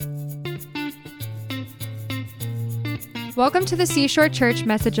Welcome to the Seashore Church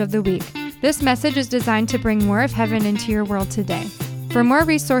Message of the Week. This message is designed to bring more of heaven into your world today. For more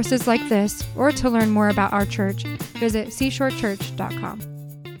resources like this, or to learn more about our church, visit seashorechurch.com.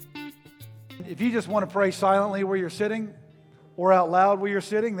 If you just want to pray silently where you're sitting, or out loud where you're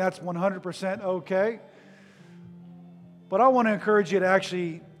sitting, that's 100% okay. But I want to encourage you to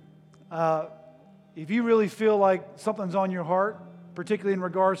actually, if you really feel like something's on your heart, particularly in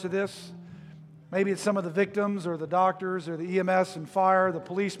regards to this, maybe it's some of the victims or the doctors or the EMS and fire, the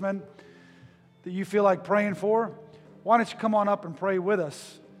policemen that you feel like praying for, why don't you come on up and pray with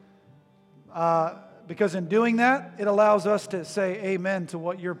us? Because in doing that, it allows us to say amen to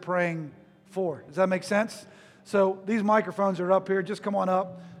what you're praying for. Does that make sense? So these microphones are up here. Just come on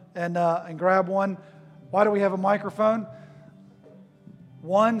up and grab one. Why do we have a microphone?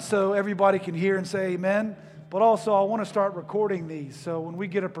 One, so everybody can hear and say amen. But also, I want to start recording these. So when we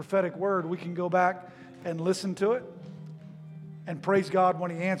get a prophetic word, we can go back and listen to it and praise God when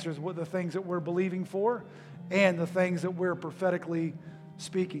He answers what the things that we're believing for and the things that we're prophetically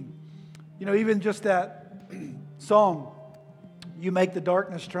speaking. You know, even just that song, "You Make the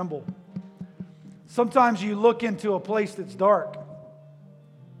Darkness Tremble." Sometimes you look into a place that's dark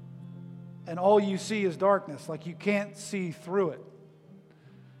and all you see is darkness, like you can't see through it.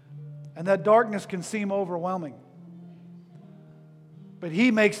 And that darkness can seem overwhelming. But He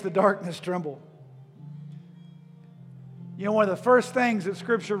makes the darkness tremble. You know, one of the first things that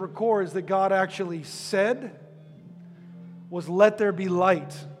Scripture records that God actually said was, "Let there be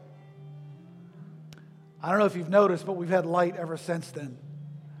light." I don't know if you've noticed, but we've had light ever since then.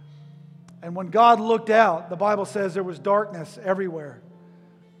 And when God looked out, the Bible says there was darkness everywhere.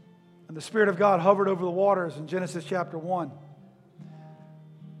 And the Spirit of God hovered over the waters in Genesis chapter 1.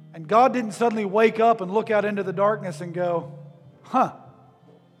 And God didn't suddenly wake up and look out into the darkness and go,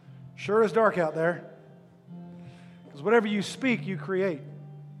 sure is dark out there. Because whatever you speak, you create.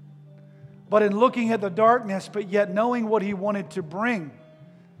 But in looking at the darkness, but yet knowing what He wanted to bring,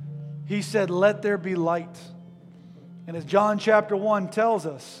 He said, "Let there be light." And as John chapter 1 tells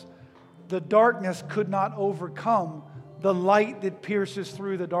us, the darkness could not overcome the light that pierces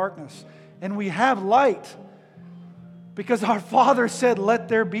through the darkness. And we have light because our Father said, "Let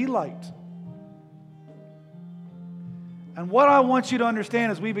there be light." And what I want you to understand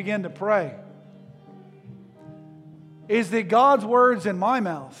as we begin to pray is that God's words in my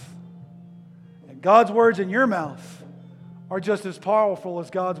mouth and God's words in your mouth are just as powerful as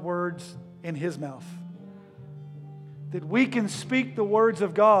God's words in His mouth. That we can speak the words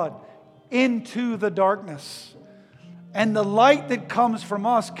of God into the darkness. And the light that comes from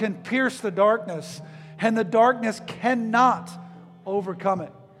us can pierce the darkness. And the darkness cannot overcome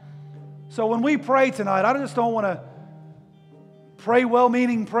it. So when we pray tonight, I just don't want to pray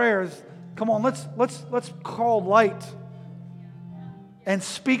well-meaning prayers. Come on, let's call light and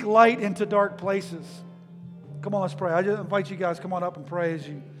speak light into dark places. Come on, let's pray. I just invite you guys, come on up and pray as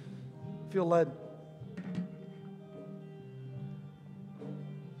you feel led.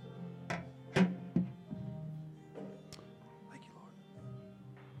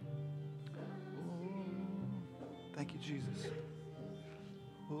 Thank you, Jesus.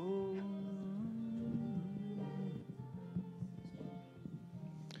 Oh.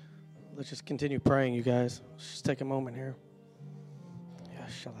 Let's just continue praying, you guys. Let's just take a moment here.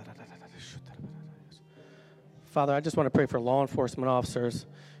 Father, I just want to pray for law enforcement officers.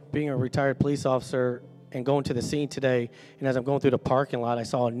 Being a retired police officer and going to the scene today, and as I'm going through the parking lot, I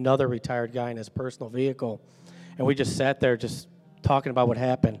saw another retired guy in his personal vehicle. And we just sat there just talking about what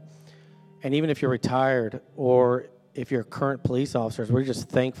happened. And even if you're retired or if you're current police officers, we're just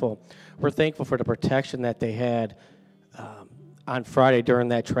thankful. We're thankful for the protection that they had on Friday during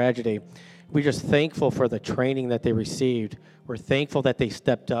that tragedy. We're just thankful for the training that they received. We're thankful that they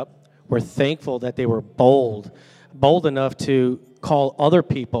stepped up. We're thankful that they were bold enough to call other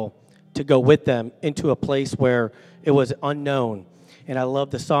people to go with them into a place where it was unknown. And I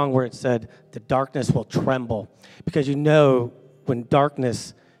love the song where it said, "The darkness will tremble." Because you know when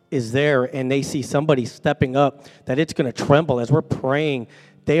darkness is there and they see somebody stepping up, that it's going to tremble. As we're praying,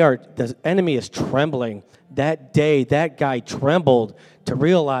 the enemy is trembling. That day, that guy trembled to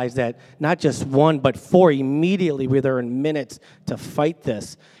realize that not just one, but four immediately were there in minutes to fight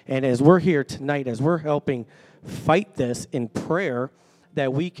this. And as we're here tonight, as we're helping fight this in prayer,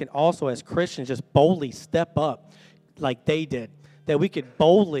 that we can also, as Christians, just boldly step up like they did. That we could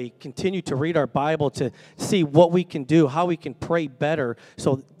boldly continue to read our Bible to see what we can do, how we can pray better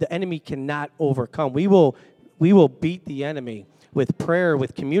so the enemy cannot overcome. We will beat the enemy with prayer,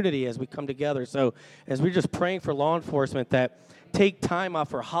 with community as we come together. So as we're just praying for law enforcement, that take time off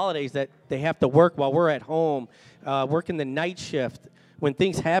for holidays that they have to work while we're at home, working the night shift. When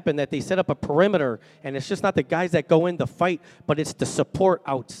things happen, that they set up a perimeter, and it's just not the guys that go in to fight, but it's the support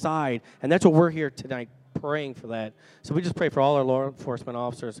outside. And that's what we're here tonight praying for that. So we just pray for all our law enforcement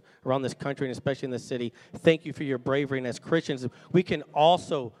officers around this country, and especially in this city. Thank you for your bravery. And as Christians, we can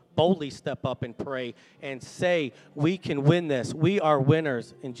also boldly step up and pray and say, we can win this. We are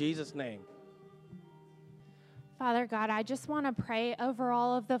winners in Jesus' name. Father God, I just want to pray over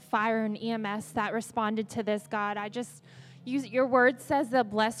all of the fire and EMS that responded to this, God. Your word says that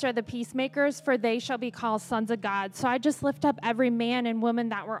blessed are the peacemakers, for they shall be called sons of God. So I just lift up every man and woman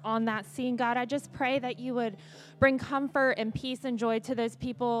that were on that scene, God. I just pray that you would bring comfort and peace and joy to those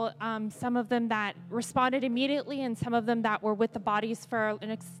people, some of them that responded immediately and some of them that were with the bodies for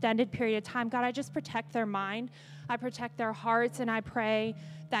an extended period of time. God, I just protect their mind. I protect their hearts, and I pray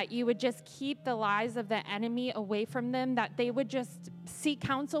that you would just keep the lies of the enemy away from them, that they would just seek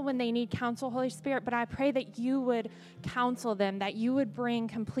counsel when they need counsel, Holy Spirit. But I pray that you would counsel them, that you would bring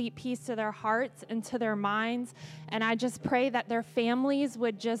complete peace to their hearts and to their minds. And I just pray that their families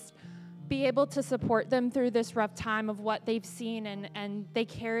would just be able to support them through this rough time of what they've seen, and they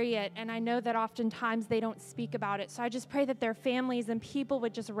carry it. And I know that oftentimes they don't speak about it. So I just pray that their families and people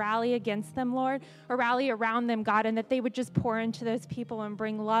would just rally against them, Lord, or rally around them, God, and that they would just pour into those people and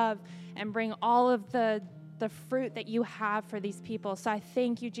bring love and bring all of the fruit that you have for these people. So I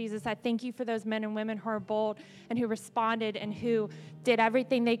thank you, Jesus. I thank you for those men and women who are bold and who responded and who did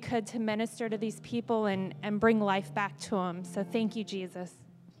everything they could to minister to these people and bring life back to them. So thank you, Jesus.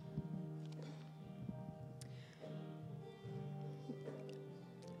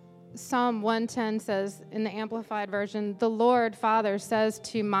 Psalm 110 says in the Amplified Version, the Lord Father says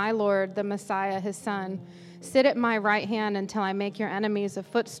to my Lord, the Messiah, his Son, sit at my right hand until I make your enemies a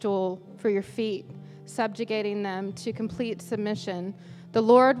footstool for your feet, subjugating them to complete submission. The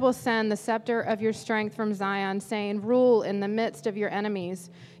Lord will send the scepter of your strength from Zion, saying, rule in the midst of your enemies.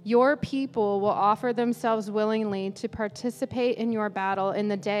 Your people will offer themselves willingly to participate in your battle in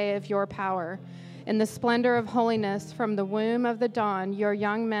the day of your power. In the splendor of holiness from the womb of the dawn, your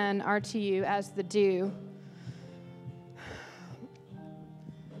young men are to you as the dew.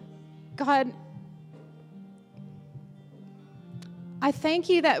 God, I thank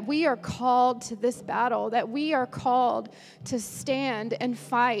you that we are called to this battle, that we are called to stand and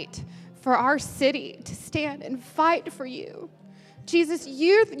fight for our city, to stand and fight for you. Jesus,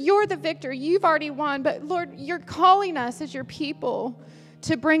 you're the victor. You've already won, but Lord, you're calling us as your people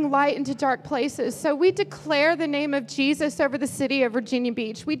to bring light into dark places. So we declare the name of Jesus over the city of Virginia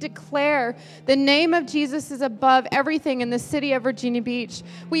Beach. We declare the name of Jesus is above everything in the city of Virginia Beach.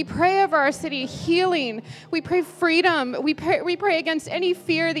 We pray over our city healing. We pray freedom. We pray against any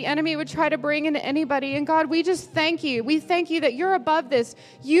fear the enemy would try to bring into anybody. And God, we just thank you. We thank you that you're above this.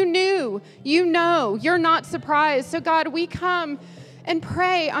 You knew, you know, you're not surprised. So God, we come and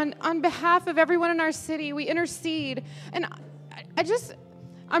pray on behalf of everyone in our city. We intercede. And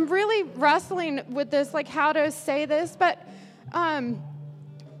I'm really wrestling with this, like how to say this, but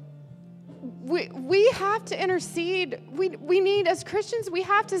we have to intercede. We need, as Christians, we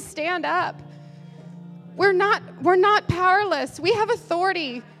have to stand up. We're not powerless. We have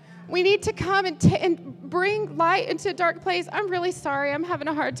authority. We need to come and bring light into a dark place. I'm really sorry. I'm having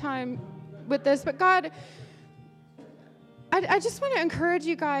a hard time with this, but God, I just want to encourage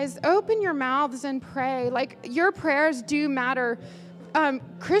you guys, open your mouths and pray. Like, your prayers do matter.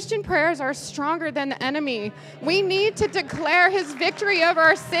 Christian prayers are stronger than the enemy. We need to declare his victory over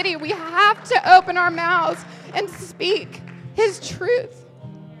our city. We have to open our mouths and speak his truth.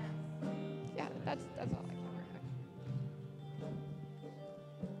 Yeah, that's all I can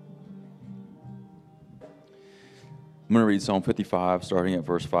I'm going to read Psalm 55, starting at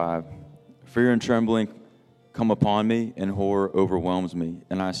verse 5. Fear and trembling come upon me, and horror overwhelms me.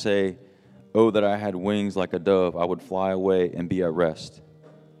 And I say, oh, that I had wings like a dove, I would fly away and be at rest.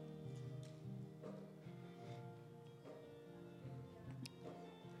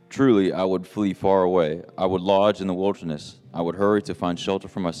 Truly, I would flee far away. I would lodge in the wilderness. I would hurry to find shelter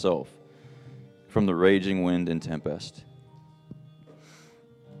for myself from the raging wind and tempest.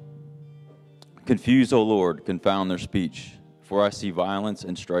 Confuse, O Lord, confound their speech, for I see violence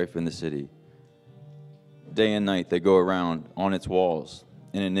and strife in the city. Day and night they go around on its walls.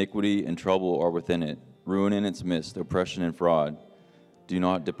 And iniquity and trouble are within it, ruin in its midst, oppression and fraud. Do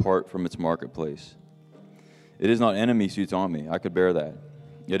not depart from its marketplace. It is not enemies who taunt me, I could bear that.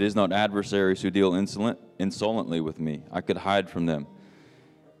 It is not adversaries who deal insolently with me, I could hide from them.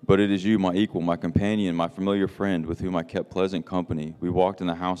 But it is you, my equal, my companion, my familiar friend, with whom I kept pleasant company. We walked in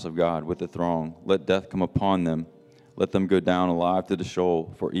the house of God with the throng. Let death come upon them. Let them go down alive to the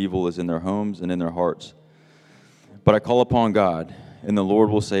Sheol, for evil is in their homes and in their hearts. But I call upon God, and the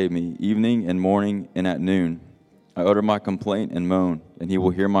Lord will save me, evening and morning and at noon. I utter my complaint and moan, and he will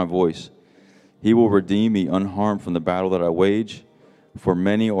hear my voice. He will redeem me unharmed from the battle that I wage, for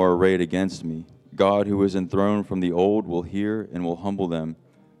many are arrayed against me. God, who is enthroned from the old, will hear and will humble them,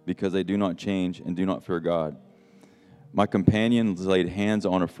 because they do not change and do not fear God. My companions laid hands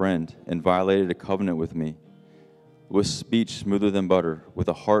on a friend and violated a covenant with me. With speech smoother than butter, with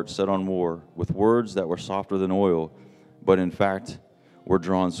a heart set on war, with words that were softer than oil, but in fact were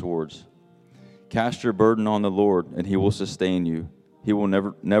drawn swords. Cast your burden on the Lord, and he will sustain you. He will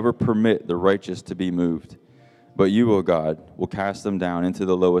never permit the righteous to be moved. But you, O God, will cast them down into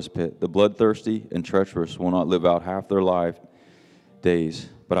the lowest pit. The bloodthirsty and treacherous will not live out half their life days,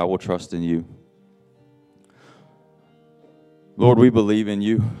 but I will trust in you. Lord, we believe in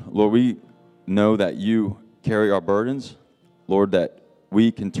you. Lord, we know that you carry our burdens. Lord, that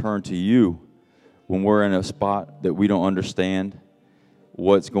we can turn to you when we're in a spot that we don't understand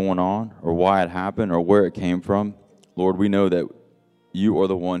what's going on or why it happened or where it came from. Lord, we know that you are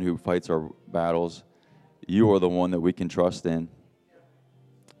the one who fights our battles. You are the one that we can trust in.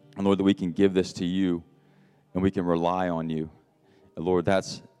 And Lord, that we can give this to you and we can rely on you. And Lord,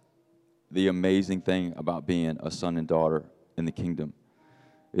 that's the amazing thing about being a son and daughter in the kingdom,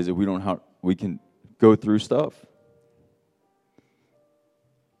 is that we can go through stuff,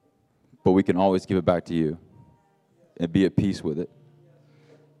 but we can always give it back to you and be at peace with it.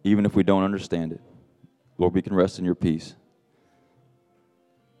 Even if we don't understand it, Lord, we can rest in your peace.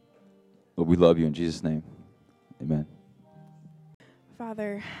 Lord, we love you in Jesus' name. Amen.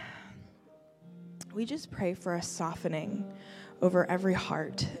 Father, we just pray for a softening over every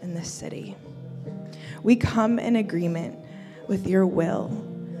heart in this city. We come in agreement with your will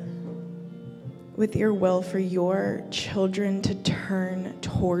for your children to turn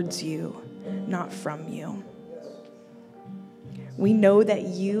towards you, not from you. We know that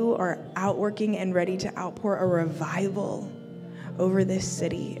you are outworking and ready to outpour a revival over this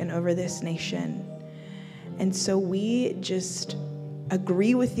city and over this nation. And so we just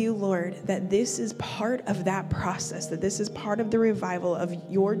agree with you, Lord, that this is part of that process, that this is part of the revival of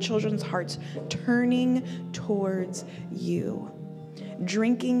your children's hearts turning towards you,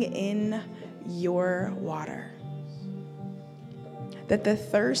 drinking in your water. That the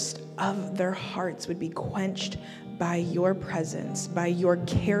thirst of their hearts would be quenched by your presence, by your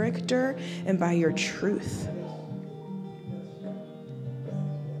character, and by your truth.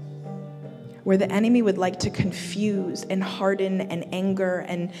 Where the enemy would like to confuse and harden and anger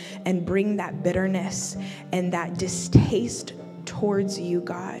and bring that bitterness and that distaste towards you,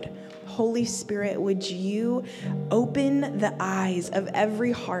 God. Holy Spirit, would you open the eyes of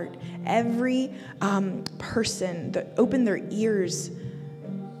every heart, every person, open their ears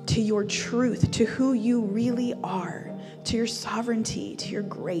to your truth, to who you really are, to your sovereignty, to your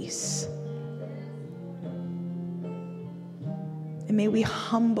grace. And may we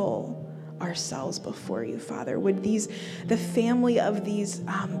humble ourselves before you, Father. Would the family of these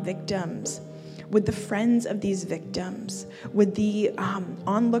victims, would the friends of these victims, would the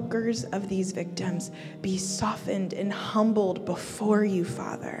onlookers of these victims be softened and humbled before you,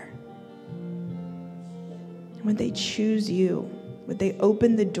 Father? Would they choose you? Would they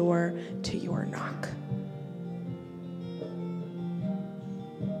open the door to your knock?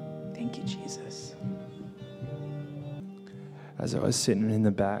 Thank you, Jesus. As I was sitting in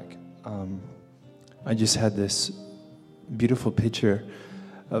the back, I just had this beautiful picture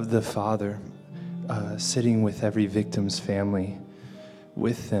of the Father sitting with every victim's family,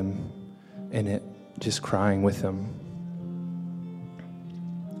 with them, and it just crying with them.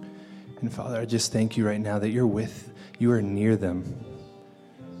 And Father, I just thank you right now that you are near them.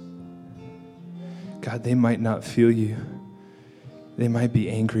 God, they might not feel you. They might be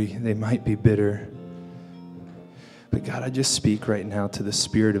angry. They might be bitter. But God, I just speak right now to the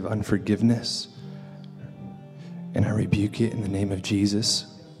spirit of unforgiveness, and I rebuke it in the name of Jesus.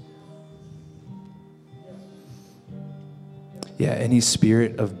 Yeah, any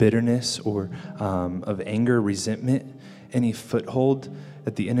spirit of bitterness or of anger, resentment, any foothold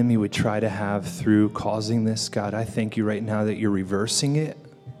that the enemy would try to have through causing this, God, I thank you right now that you're reversing it,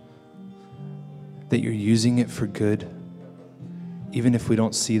 that you're using it for good. Even if we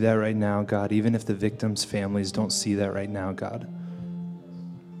don't see that right now, God, even if the victims' families don't see that right now, God.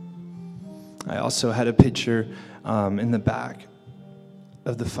 I also had a picture in the back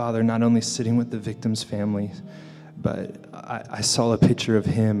of the Father not only sitting with the victims' families, but I saw a picture of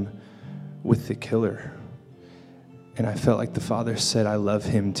him with the killer. And I felt like the Father said, I love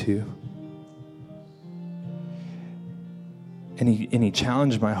him too. And he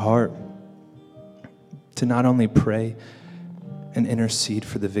challenged my heart to not only pray and intercede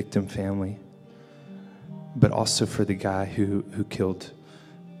for the victim family, but also for the guy who killed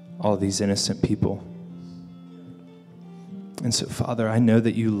all these innocent people. And so, Father, I know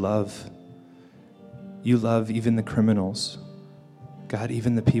that you love even the criminals. God,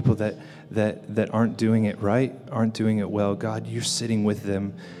 even the people that aren't doing it right, aren't doing it well. God, you're sitting with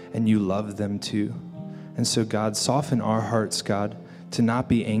them and you love them too. And so, God, soften our hearts, God, to not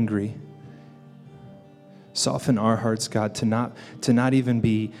be angry. Soften our hearts, God, to not even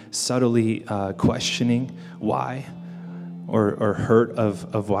be subtly questioning why or hurt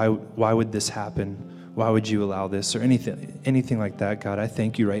of why would this happen? Why would you allow this or anything like that, God? I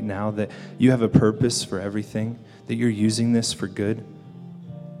thank you right now that you have a purpose for everything, that you're using this for good.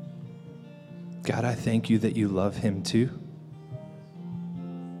 God, I thank you that you love him too.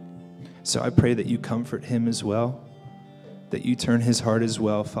 So I pray that you comfort him as well, that you turn his heart as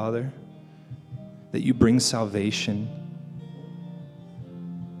well, Father, that you bring salvation.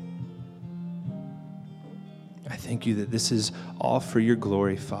 I thank you that this is all for your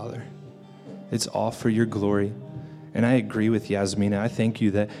glory, Father. It's all for your glory. And I agree with Yasmina. I thank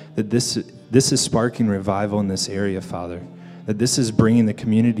you that this is sparking revival in this area, Father, that this is bringing the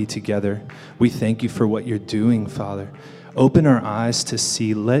community together. We thank you for what you're doing, Father. Open our eyes to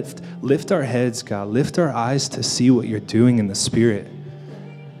see. Lift our heads, God. Lift our eyes to see what you're doing in the Spirit.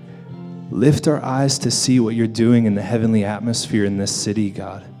 Lift our eyes to see what you're doing in the heavenly atmosphere in this city,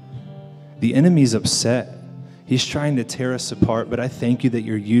 God. The enemy's upset. He's trying to tear us apart, but I thank you that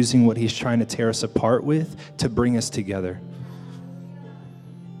you're using what he's trying to tear us apart with to bring us together.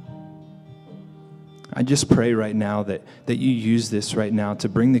 I just pray right now that you use this right now to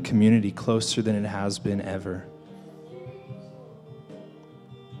bring the community closer than it has been ever.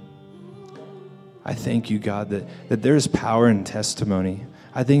 I thank you, God, that there's power in testimony.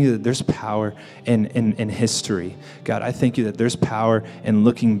 I thank you that there's power in history. God, I thank you that there's power in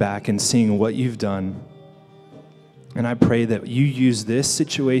looking back and seeing what you've done. And I pray that you use this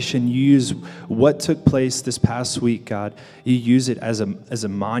situation, you use what took place this past week, God. You use it as a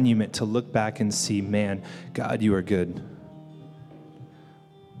monument to look back and see, man, God, you are good.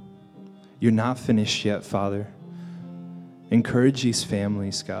 You're not finished yet, Father. Encourage these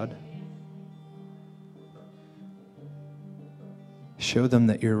families, God. Show them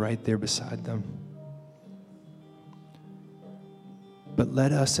that you're right there beside them. But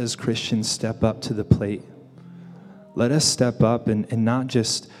let us as Christians step up to the plate. Let us step up and not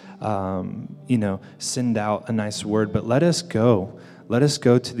just, send out a nice word, but let us go. Let us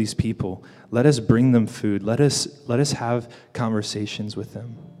go to these people. Let us bring them food. Let us have conversations with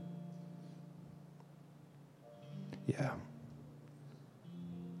them. Yeah.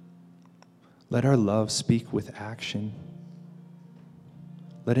 Let our love speak with action.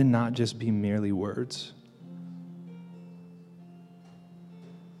 Let it not just be merely words.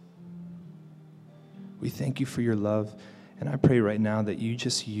 We thank you for your love, and I pray right now that you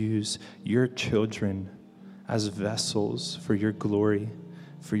just use your children as vessels for your glory,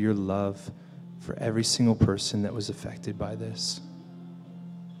 for your love, for every single person that was affected by this.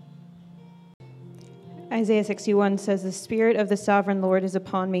 Isaiah 61 says, "The Spirit of the Sovereign Lord is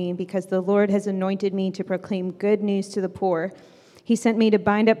upon me, because the Lord has anointed me to proclaim good news to the poor. He sent me to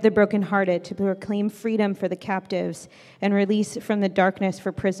bind up the brokenhearted, to proclaim freedom for the captives, and release from the darkness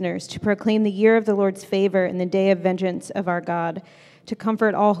for prisoners, to proclaim the year of the Lord's favor and the day of vengeance of our God, to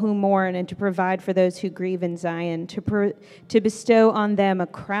comfort all who mourn and to provide for those who grieve in Zion, to bestow on them a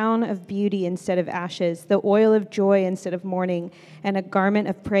crown of beauty instead of ashes, the oil of joy instead of mourning, and a garment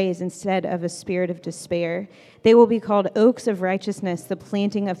of praise instead of a spirit of despair. They will be called oaks of righteousness, the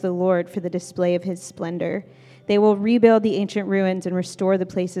planting of the Lord for the display of his splendor. They will rebuild the ancient ruins and restore the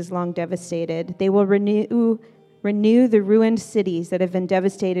places long devastated. They will renew the ruined cities that have been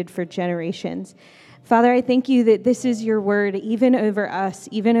devastated for generations." Father, I thank you that this is your word, even over us,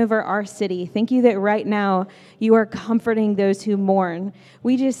 even over our city. Thank you that right now you are comforting those who mourn.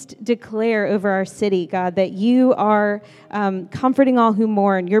 We just declare over our city, God, that you are comforting all who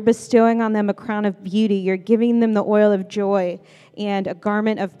mourn. You're bestowing on them a crown of beauty. You're giving them the oil of joy and a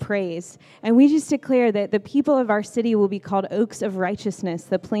garment of praise. And we just declare that the people of our city will be called oaks of righteousness,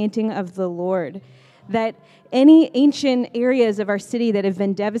 the planting of the Lord. That any ancient areas of our city that have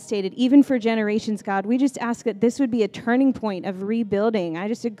been devastated, even for generations, God, we just ask that this would be a turning point of rebuilding. I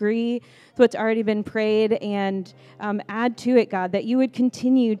just agree with what's already been prayed and add to it, God, that you would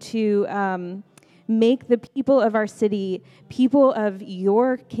continue to make the people of our city people of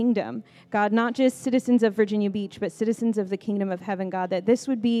your kingdom, God, not just citizens of Virginia Beach, but citizens of the kingdom of heaven, God, that this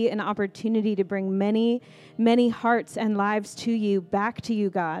would be an opportunity to bring many, many hearts and lives to you, back to you,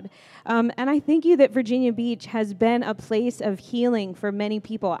 God. And I thank you that Virginia Beach has been a place of healing for many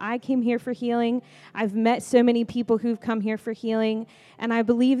people. I came here for healing. I've met so many people who've come here for healing, and I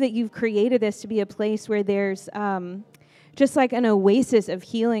believe that you've created this to be a place where there's just like an oasis of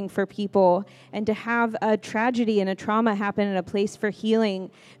healing for people. And to have a tragedy and a trauma happen in a place for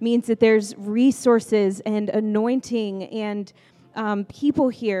healing means that there's resources and anointing and people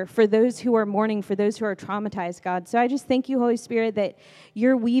here for those who are mourning, for those who are traumatized, God. So I just thank you, Holy Spirit, that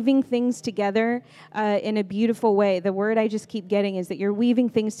you're weaving things together in a beautiful way. The word I just keep getting is that you're weaving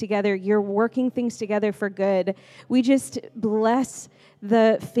things together. You're working things together for good. We just bless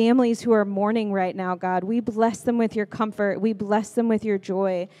the families who are mourning right now, God. We bless them with your comfort. We bless them with your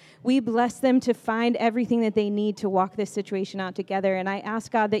joy. We bless them to find everything that they need to walk this situation out together. And I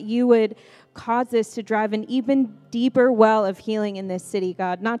ask, God, that you would cause this to drive an even deeper well of healing in this city,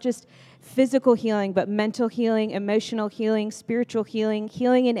 God. Not just physical healing, but mental healing, emotional healing, spiritual healing,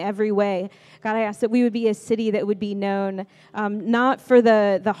 healing in every way. God, I ask that we would be a city that would be known not for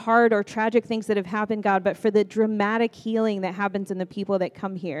the hard or tragic things that have happened, God, but for the dramatic healing that happens in the people that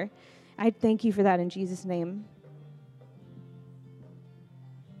come here. I thank you for that in Jesus' name.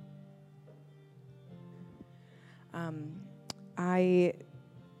 I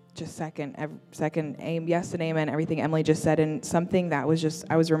just second yes and amen everything Emily just said. And something that was just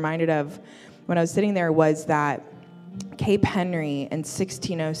I was reminded of when I was sitting there was that Cape Henry in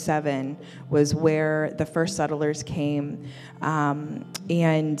 1607 was where the first settlers came,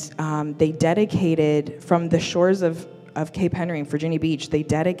 and they dedicated from the shores of Cape Henry in Virginia Beach, they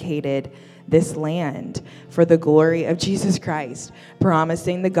dedicated this land for the glory of Jesus Christ,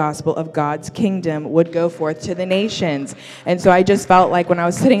 promising the gospel of God's kingdom would go forth to the nations. And so I just felt like when I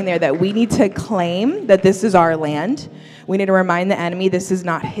was sitting there that we need to claim that this is our land. We need to remind the enemy this is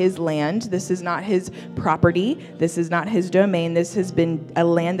not his land. This is not his property. This is not his domain. This has been a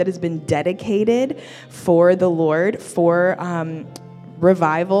land that has been dedicated for the Lord, for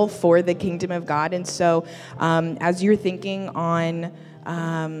revival, for the kingdom of God. And so as you're thinking on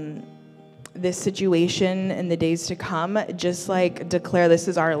this situation in the days to come, just like declare this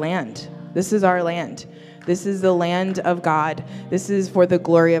is our land. This is our land. This is the land of God. This is for the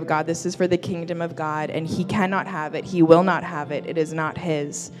glory of God. This is for the kingdom of God, and he cannot have it. He will not have it. It is not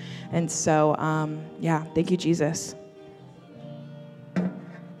his. And so, thank you, Jesus.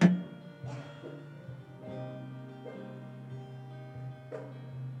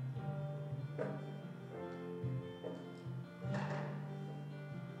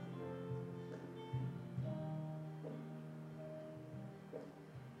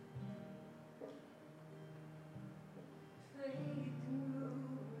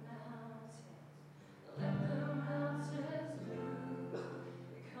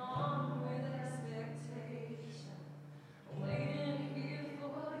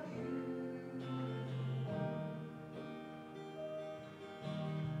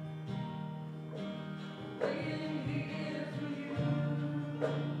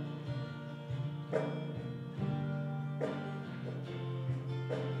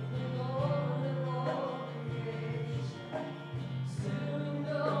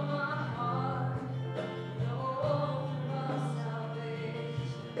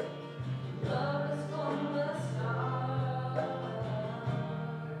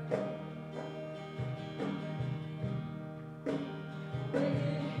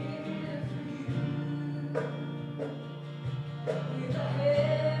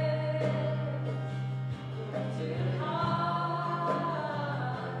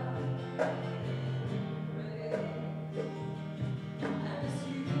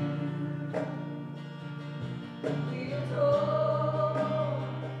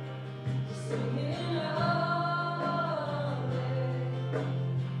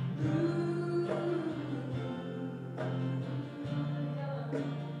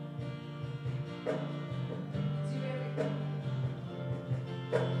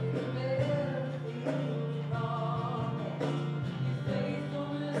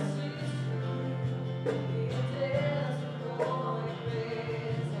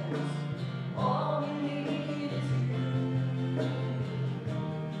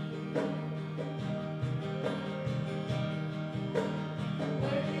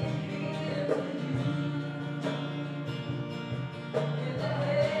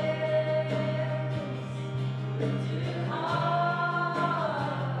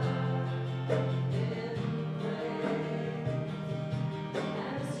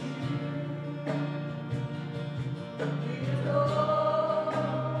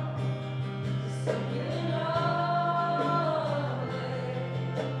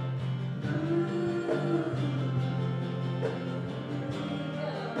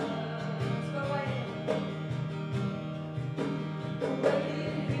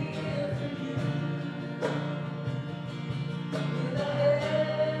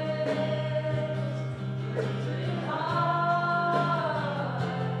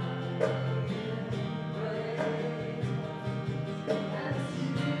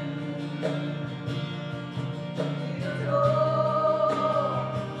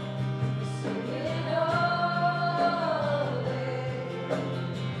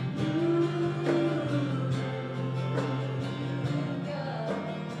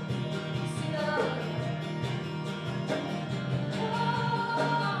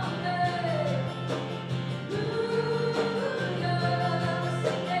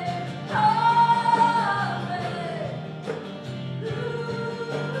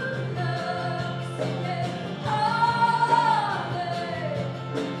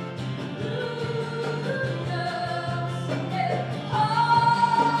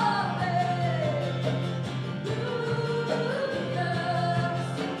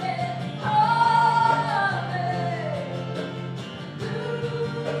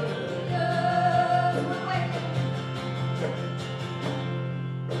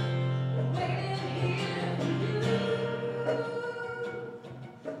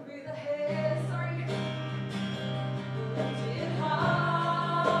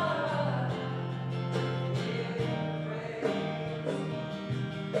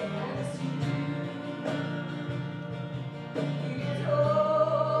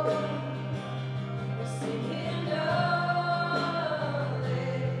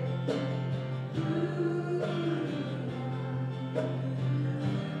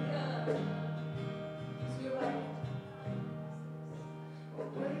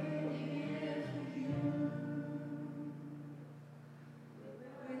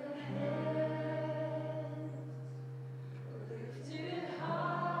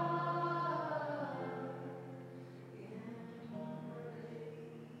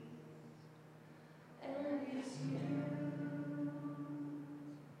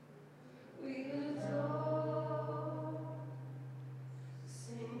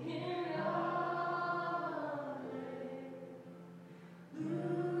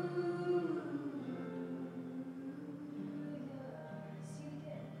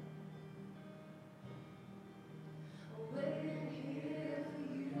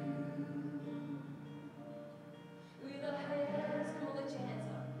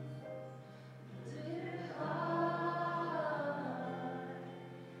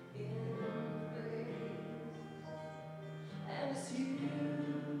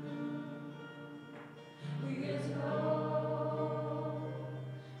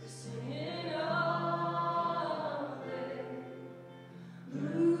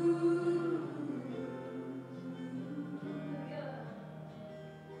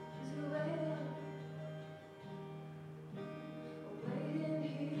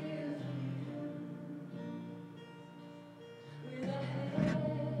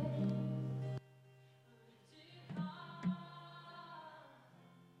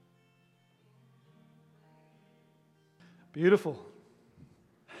 Beautiful.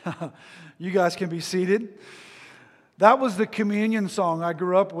 You guys can be seated. That was the communion song I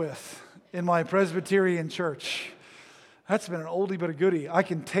grew up with in my Presbyterian church. That's been an oldie but a goodie. I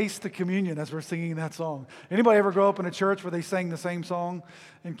can taste the communion as we're singing that song. Anybody ever grow up in a church where they sang the same song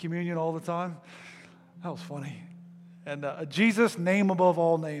in communion all the time? That was funny. And Jesus, name above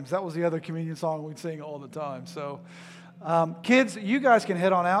all names. That was the other communion song we'd sing all the time. So, kids, you guys can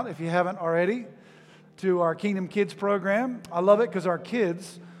head on out if you haven't already to our Kingdom Kids program. I love it because our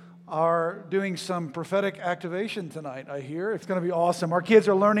kids are doing some prophetic activation tonight, I hear. It's going to be awesome. Our kids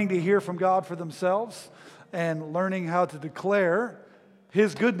are learning to hear from God for themselves and learning how to declare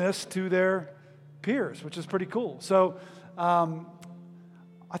His goodness to their peers, which is pretty cool. So I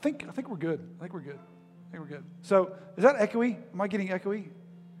think we're good. I think we're good. So is that echoey? Am I getting echoey?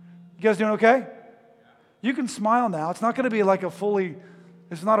 You guys doing okay? You can smile now. It's not going to be like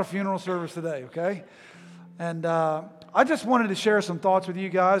it's not a funeral service today, okay? And I just wanted to share some thoughts with you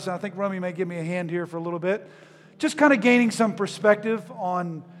guys, and I think Romy may give me a hand here for a little bit. Just kind of gaining some perspective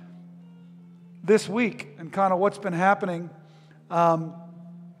on this week and kind of what's been happening. And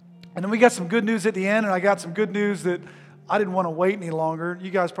then we got some good news at the end, and I got some good news that I didn't want to wait any longer.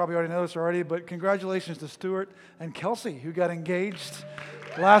 You guys probably already know this already, but congratulations to Stuart and Kelsey, who got engaged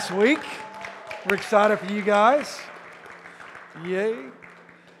last week. We're excited for you guys. Yay.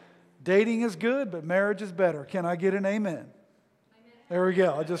 Dating is good, but marriage is better. Can I get an amen? Amen. There we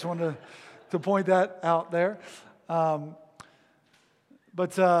go. I just wanted to point that out there. But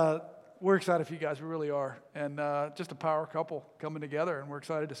we're excited for you guys. We really are. And just a power couple coming together, and we're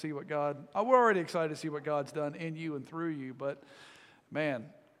excited to see what we're already excited to see what God's done in you and through you. But, man,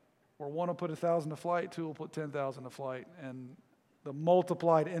 where one will put 1,000 to flight, two will put 10,000 to flight. And the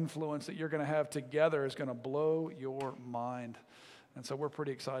multiplied influence that you're going to have together is going to blow your mind. And so we're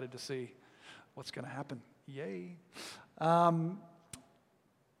pretty excited to see what's going to happen. Yay. I'll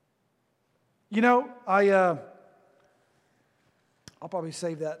probably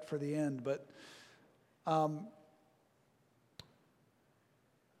save that for the end, but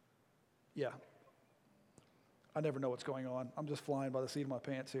yeah. I never know what's going on. I'm just flying by the seat of my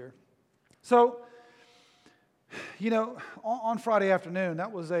pants here. So, on Friday afternoon,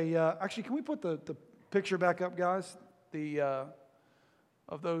 that was actually, can we put the picture back up, guys?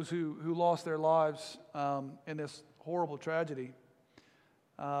 Of those who lost their lives in this horrible tragedy.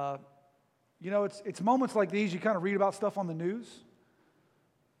 It's moments like these, you kind of read about stuff on the news,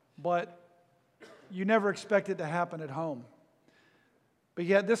 but you never expect it to happen at home. But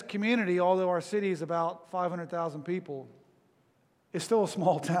yet this community, although our city is about 500,000 people, is still a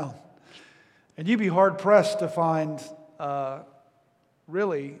small town. And you'd be hard-pressed to find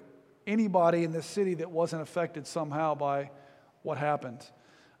really anybody in this city that wasn't affected somehow by what happened.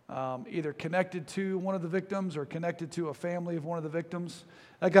 Either connected to one of the victims or connected to a family of one of the victims.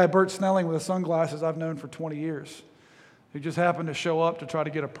 That guy, Bert Snelling, with the sunglasses, I've known for 20 years, who just happened to show up to try to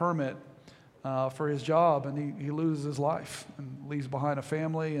get a permit for his job, and he loses his life and leaves behind a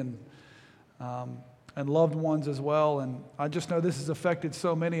family and loved ones as well. And I just know this has affected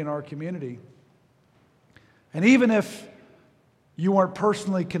so many in our community. And even if you weren't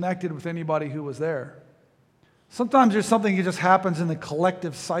personally connected with anybody who was there, sometimes there's something that just happens in the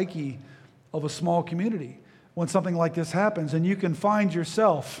collective psyche of a small community when something like this happens, and you can find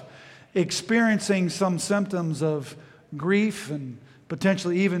yourself experiencing some symptoms of grief and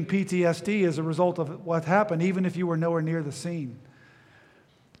potentially even PTSD as a result of what happened, even if you were nowhere near the scene.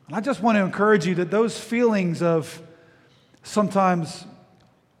 And I just want to encourage you that those feelings of sometimes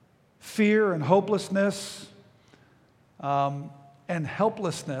fear and hopelessness and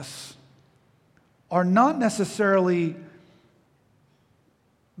helplessness are not necessarily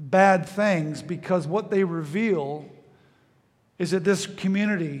bad things, because what they reveal is that this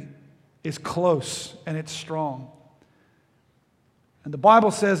community is close and it's strong. And the Bible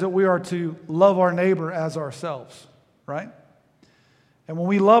says that we are to love our neighbor as ourselves, right? And when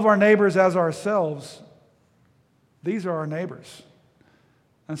we love our neighbors as ourselves, these are our neighbors.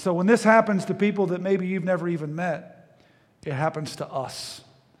 And so when this happens to people that maybe you've never even met, it happens to us.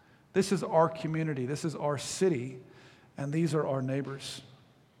 This is our community. This is our city. And these are our neighbors.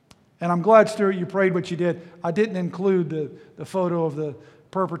 And I'm glad, Stuart, you prayed what you did. I didn't include the photo of the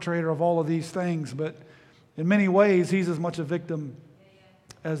perpetrator of all of these things, but in many ways, he's as much a victim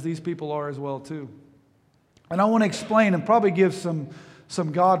as these people are as well, too. And I want to explain and probably give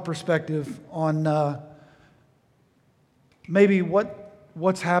some God perspective on maybe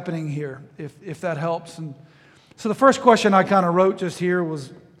what's happening here, if that helps. And so the first question I kind of wrote just here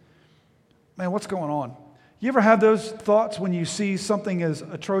was, man, what's going on? You ever have those thoughts when you see something as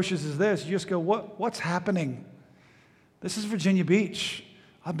atrocious as this? You just go, what's happening? This is Virginia Beach.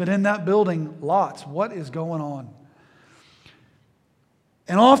 I've been in that building lots. What is going on?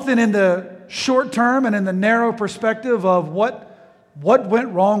 And often in the short term and in the narrow perspective of what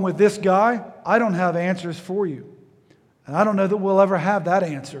went wrong with this guy, I don't have answers for you. And I don't know that we'll ever have that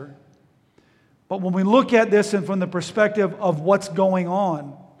answer. But when we look at this and from the perspective of what's going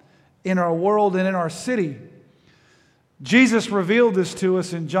on in our world and in our city, Jesus revealed this to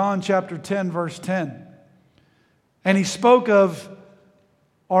us in John chapter 10, verse 10. And he spoke of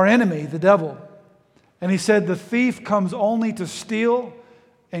our enemy, the devil. And he said, the thief comes only to steal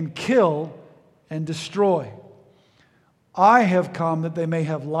and kill and destroy. I have come that they may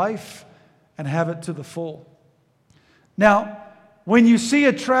have life and have it to the full. Now, when you see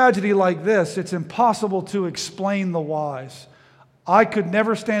a tragedy like this, it's impossible to explain the whys. I could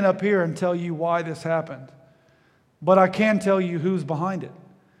never stand up here and tell you why this happened. But I can tell you who's behind it.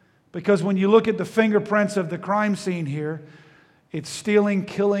 Because when you look at the fingerprints of the crime scene here, it's stealing,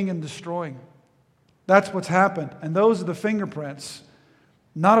 killing, and destroying. That's what's happened. And those are the fingerprints,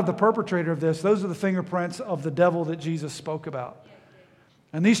 not of the perpetrator of this. Those are the fingerprints of the devil that Jesus spoke about.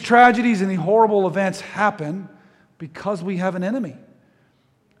 And these tragedies and these horrible events happen because we have an enemy.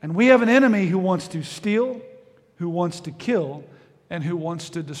 And we have an enemy who wants to steal, who wants to kill, and who wants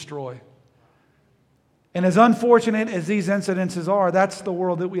to destroy. And as unfortunate as these incidences are, that's the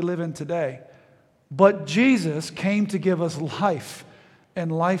world that we live in today. But Jesus came to give us life and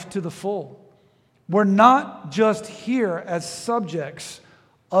life to the full. We're not just here as subjects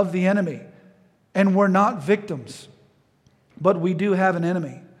of the enemy, and we're not victims, but we do have an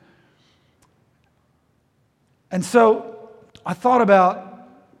enemy. And so I thought about,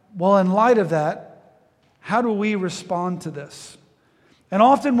 well, in light of that, how do we respond to this? And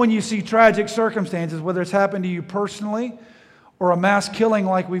often when you see tragic circumstances, whether it's happened to you personally or a mass killing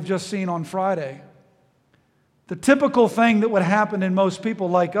like we've just seen on Friday, the typical thing that would happen in most people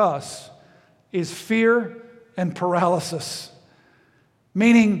like us is fear and paralysis.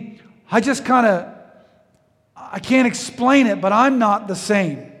 Meaning, I can't explain it, but I'm not the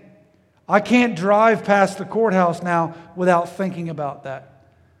same. I can't drive past the courthouse now without thinking about that.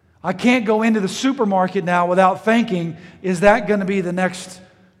 I can't go into the supermarket now without thinking, is that going to be the next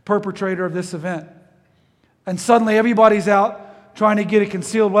perpetrator of this event? And suddenly everybody's out trying to get a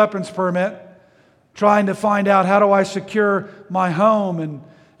concealed weapons permit, trying to find out how do I secure my home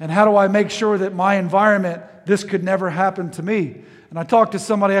and how do I make sure that my environment, this could never happen to me. And I talked to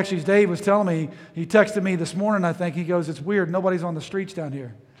somebody, actually Dave was telling me, he texted me this morning, I think, he goes, it's weird, nobody's on the streets down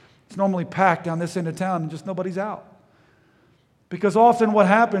here. It's normally packed down this end of town and just nobody's out. Because often what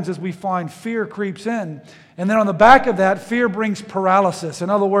happens is we find fear creeps in. And then on the back of that, fear brings paralysis. In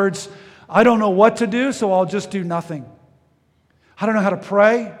other words, I don't know what to do, so I'll just do nothing. I don't know how to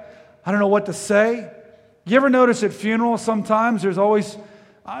pray. I don't know what to say. You ever notice at funerals sometimes there's always,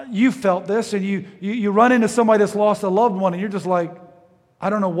 you felt this, and you run into somebody that's lost a loved one and you're just like, I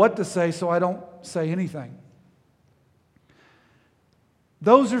don't know what to say, so I don't say anything.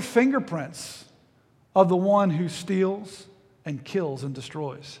 Those are fingerprints of the one who steals and kills and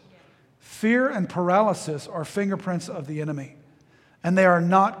destroys. Fear and paralysis are fingerprints of the enemy. And they are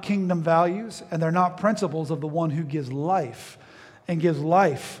not kingdom values, and they're not principles of the one who gives life and gives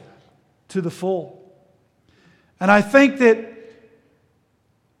life to the full. And I think that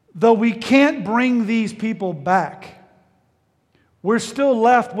though we can't bring these people back, we're still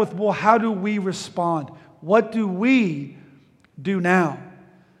left with, well, how do we respond? What do we do now?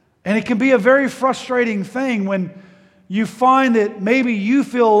 And it can be a very frustrating thing when you find that maybe you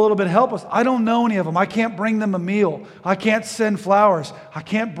feel a little bit helpless. I don't know any of them. I can't bring them a meal. I can't send flowers. I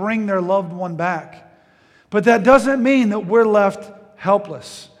can't bring their loved one back. But that doesn't mean that we're left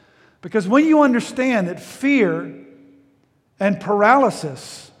helpless. Because when you understand that fear and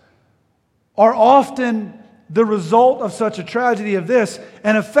paralysis are often the result of such a tragedy of this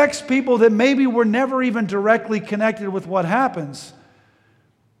and affects people that maybe were never even directly connected with what happens,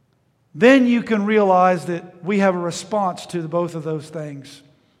 then you can realize that we have a response to both of those things.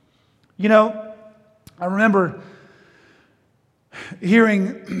 You know, I remember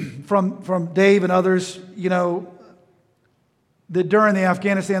hearing from Dave and others, you know, that during the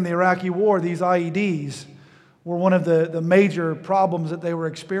Afghanistan, the Iraqi war, these IEDs were one of the major problems that they were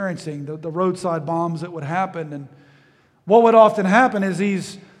experiencing, the roadside bombs that would happen. And what would often happen is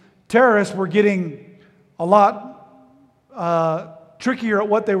these terrorists were getting a lot trickier at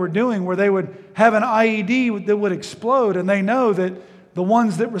what they were doing, where they would have an IED that would explode, and they know that the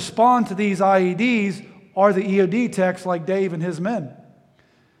ones that respond to these IEDs are the EOD techs like Dave and his men.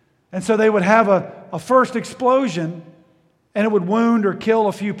 And so they would have a first explosion, and it would wound or kill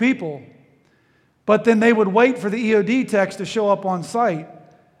a few people. But then they would wait for the EOD techs to show up on site,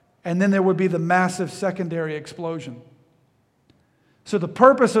 and then there would be the massive secondary explosion. So the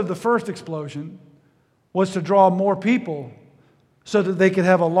purpose of the first explosion was to draw more people so that they could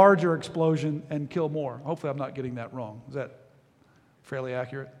have a larger explosion and kill more. Hopefully I'm not getting that wrong. Is that fairly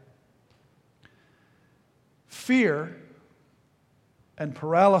accurate? Fear and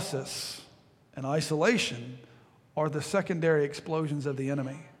paralysis and isolation are the secondary explosions of the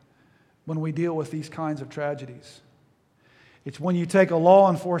enemy when we deal with these kinds of tragedies. It's when you take a law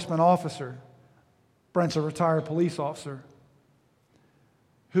enforcement officer, Brent's a retired police officer,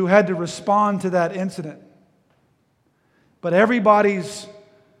 who had to respond to that incident. But everybody's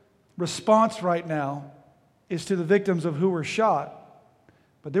response right now is to the victims of who were shot.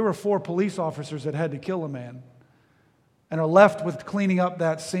 But there were 4 police officers that had to kill a man and are left with cleaning up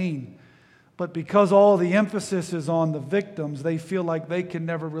that scene. But because all the emphasis is on the victims, they feel like they can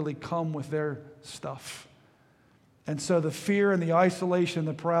never really come with their stuff. And so the fear and the isolation,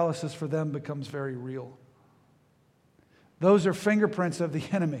 the paralysis for them becomes very real. Those are fingerprints of the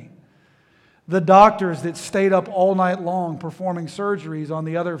enemy. The doctors that stayed up all night long performing surgeries on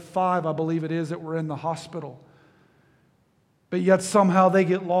the other 5, I believe it is, that were in the hospital. But yet somehow they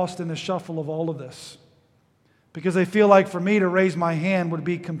get lost in the shuffle of all of this. Because they feel like for me to raise my hand would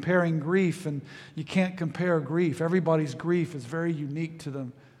be comparing grief, and you can't compare grief. Everybody's grief is very unique to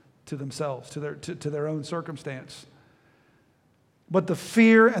them, to themselves, to their own circumstance. But the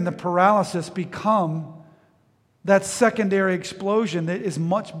fear and the paralysis become that secondary explosion that is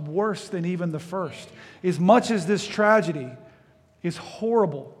much worse than even the first. As much as this tragedy is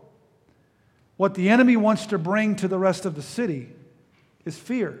horrible, what the enemy wants to bring to the rest of the city is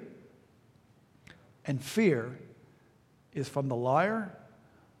fear. And fear is from the liar,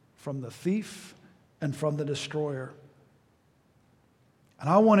 from the thief, and from the destroyer. And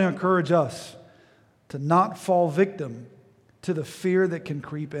I want to encourage us to not fall victim to the fear that can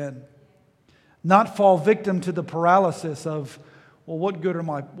creep in. Not fall victim to the paralysis of, well, what good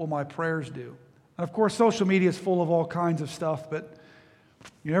will my prayers do? And of course, social media is full of all kinds of stuff, but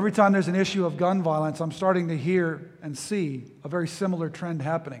every time there's an issue of gun violence, I'm starting to hear and see a very similar trend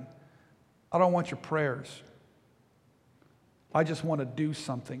happening. I don't want your prayers. I just want to do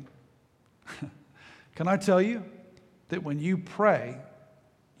something. Can I tell you that when you pray,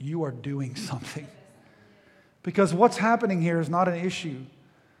 you are doing something? Because what's happening here is not an issue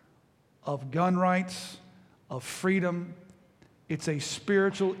of gun rights, of freedom. It's a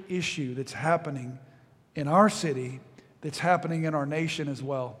spiritual issue that's happening in our city, that's happening in our nation as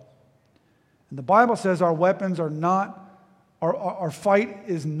well. And the Bible says our weapons are not, our fight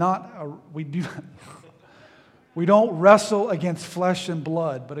is not, we don't wrestle against flesh and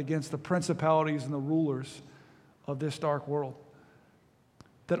blood, but against the principalities and the rulers of this dark world.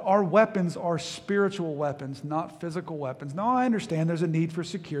 That our weapons are spiritual weapons, not physical weapons. Now, I understand there's a need for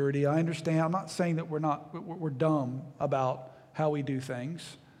security. I understand. I'm not saying that we're dumb about how we do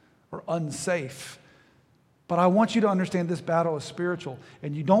things or unsafe. But I want you to understand this battle is spiritual.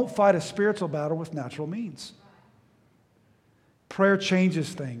 And you don't fight a spiritual battle with natural means. Prayer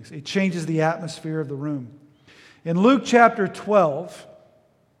changes things. It changes the atmosphere of the room. In Luke chapter 12,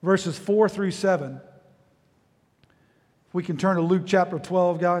 verses 4 through 7, we can turn to Luke chapter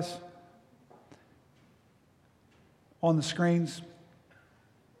 12, guys, on the screens.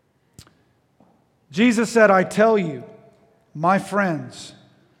 Jesus said, I tell you, my friends,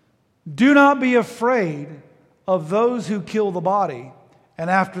 do not be afraid of those who kill the body, and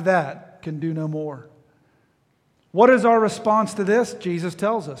after that can do no more. What is our response to this? Jesus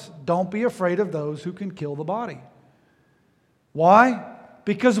tells us, don't be afraid of those who can kill the body. Why?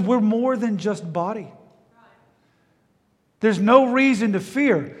 Because we're more than just body. There's no reason to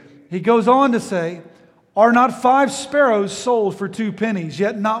fear. He goes on to say, are not 5 sparrows sold for 2 pennies,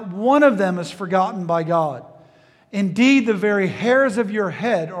 yet not one of them is forgotten by God? Indeed, the very hairs of your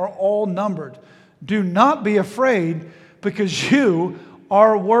head are all numbered. Do not be afraid, because you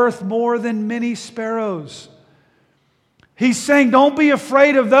are worth more than many sparrows. He's saying, don't be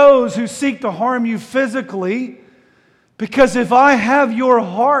afraid of those who seek to harm you physically, because if I have your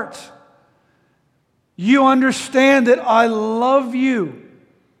heart, you understand that I love you.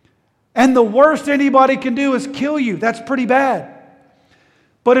 And the worst anybody can do is kill you. That's pretty bad.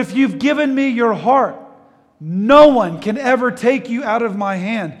 But if you've given me your heart, no one can ever take you out of my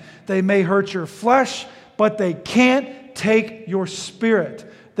hand. They may hurt your flesh, but they can't take your spirit.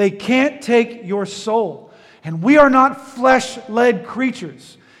 They can't take your soul. And we are not flesh-led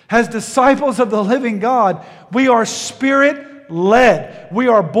creatures. As disciples of the living God, we are spirit-led. We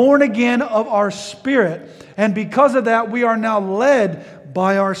are born again of our spirit. And because of that, we are now led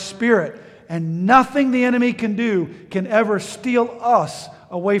by our spirit. and nothing the enemy can do can ever steal us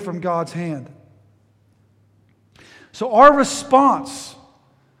away from God's hand. So our response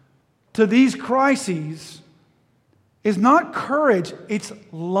to these crises is not courage, it's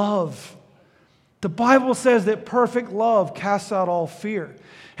love. The Bible says that perfect love casts out all fear.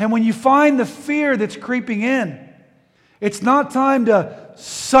 And when you find the fear that's creeping in, it's not time to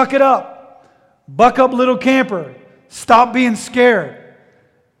suck it up, buck up, little camper, stop being scared.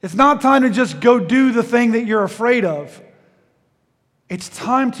 It's not time to just go do the thing that you're afraid of. It's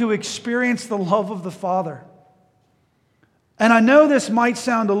time to experience the love of the Father. And I know this might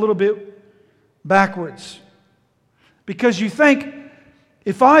sound a little bit backwards, because you think,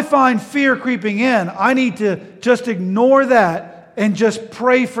 if I find fear creeping in, I need to just ignore that and just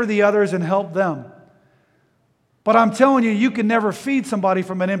pray for the others and help them. But I'm telling you, you can never feed somebody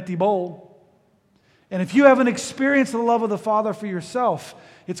from an empty bowl. And if you haven't experienced the love of the Father for yourself,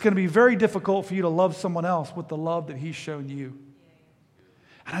 it's going to be very difficult for you to love someone else with the love that He's shown you.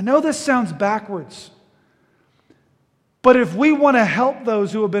 And I know this sounds backwards, but if we want to help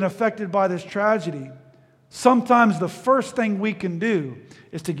those who have been affected by this tragedy, sometimes the first thing we can do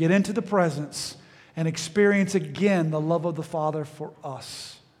is to get into the presence and experience again the love of the Father for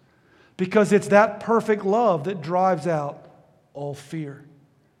us. Because it's that perfect love that drives out all fear.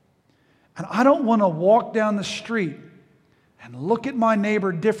 And I don't want to walk down the street and look at my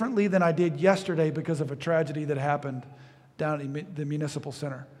neighbor differently than I did yesterday because of a tragedy that happened down at the municipal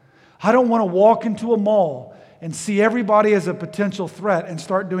center. I don't want to walk into a mall and see everybody as a potential threat and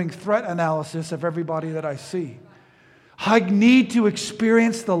start doing threat analysis of everybody that I see. I need to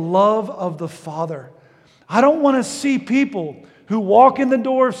experience the love of the Father. I don't want to see people who walk in the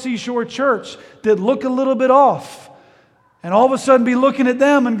door of Seashore Church that look a little bit off and all of a sudden be looking at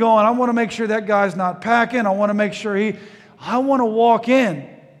them and going, I want to make sure that guy's not packing. I want to make sure I want to walk in.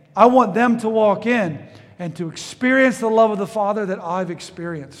 I want them to walk in and to experience the love of the Father that I've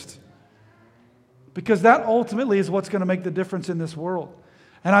experienced. Because that ultimately is what's going to make the difference in this world.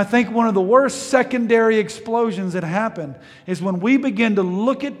 And I think one of the worst secondary explosions that happen is when we begin to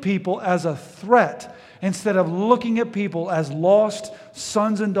look at people as a threat instead of looking at people as lost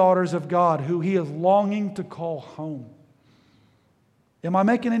sons and daughters of God who He is longing to call home. Am I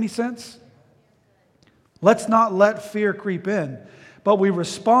making any sense? Let's not let fear creep in, but we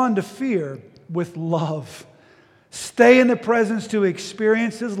respond to fear with love. Stay in the presence to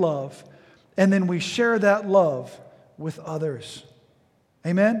experience His love, and then we share that love with others.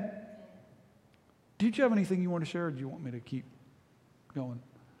 Amen? Did you have anything you want to share, or do you want me to keep going?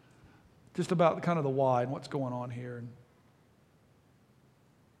 Just about kind of the why and what's going on here.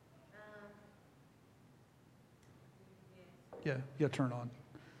 Yeah, turn on.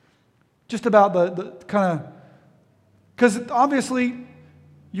 Just about the kind of, because obviously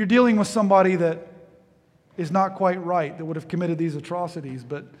you're dealing with somebody that is not quite right, that would have committed these atrocities,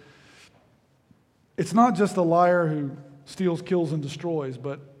 but it's not just the liar who steals, kills, and destroys,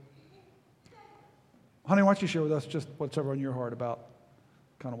 but honey, why don't you share with us just what's ever on your heart about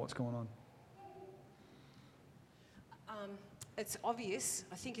kind of what's going on? It's obvious.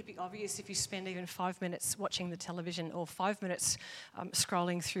 I think it'd be obvious if you spend even 5 minutes watching the television or 5 minutes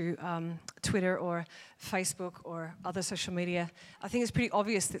scrolling through Twitter or Facebook or other social media. I think it's pretty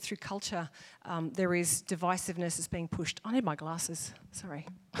obvious that through culture there is divisiveness that's being pushed. I need my glasses. Sorry.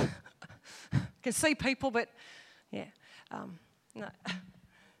 I can see people, but yeah. No.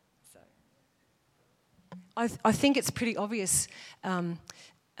 So I think it's pretty obvious. I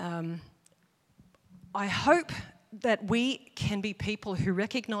hope that we can be people who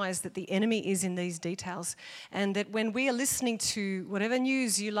recognize that the enemy is in these details, and that when we are listening to whatever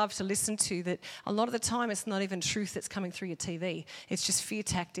news you love to listen to, that a lot of the time it's not even truth that's coming through your TV. It's just fear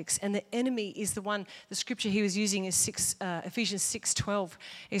tactics, and the enemy is the one. The scripture he was using is Ephesians 6:12.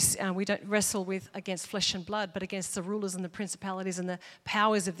 Is we don't wrestle against flesh and blood, but against the rulers and the principalities and the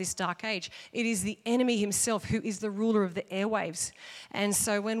powers of this dark age. It is the enemy himself who is the ruler of the airwaves. And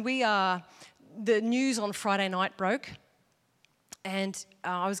so when the news on Friday night broke, and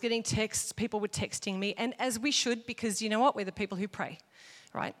I was getting texts, people were texting me, and as we should, because you know what, we're the people who pray,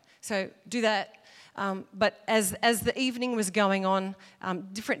 right? So do that. But as the evening was going on,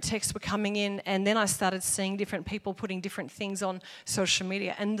 different texts were coming in, and then I started seeing different people putting different things on social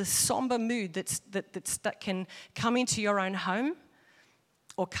media, and the somber mood that can come into your own home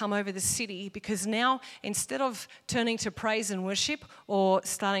or come over the city, because now instead of turning to praise and worship or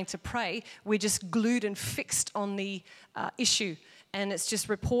starting to pray, we're just glued and fixed on the issue, and it's just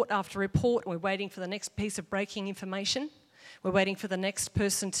report after report. We're waiting for the next piece of breaking information. We're waiting for the next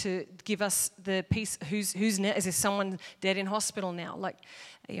person to give us the peace. Who's now? Is there someone dead in hospital now? Like,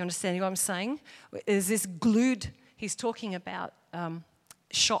 you understand what I'm saying? Is this glued? He's talking about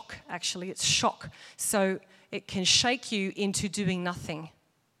shock, actually. It's shock. So it can shake you into doing nothing.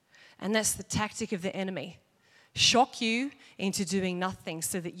 And that's the tactic of the enemy. Shock you into doing nothing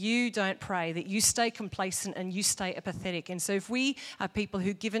so that you don't pray, that you stay complacent and you stay apathetic. And so if we are people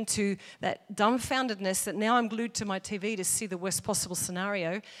who give into that dumbfoundedness that now I'm glued to my TV to see the worst possible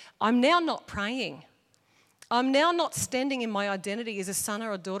scenario, I'm now not praying. I'm now not standing in my identity as a son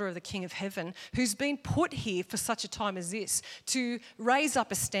or a daughter of the King of Heaven who's been put here for such a time as this to raise up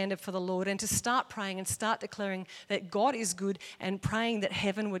a standard for the Lord and to start praying and start declaring that God is good and praying that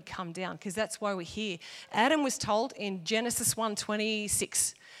heaven would come down, because that's why we're here. Adam was told in Genesis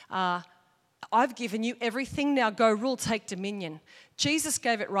 1:26, I've given you everything, now go rule, take dominion. Jesus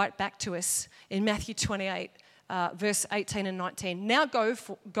gave it right back to us in Matthew 28. Verse 18 and 19. Now go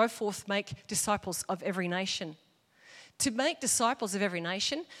forth, make disciples of every nation. To make disciples of every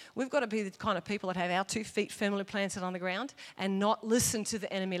nation, we've got to be the kind of people that have our 2 feet firmly planted on the ground and not listen to the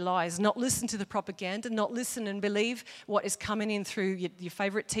enemy lies, not listen to the propaganda, not listen and believe what is coming in through your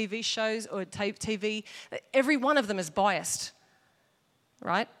favourite TV shows or TV. Every one of them is biased,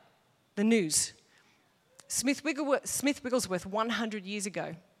 right? The news. Smith Wigglesworth 100 years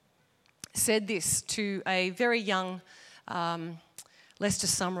ago said this to a very young Lester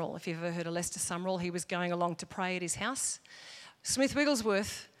Sumrall. If you've ever heard of Lester Sumrall, he was going along to pray at his house.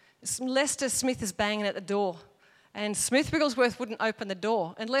 Lester Smith is banging at the door, and Smith Wigglesworth wouldn't open the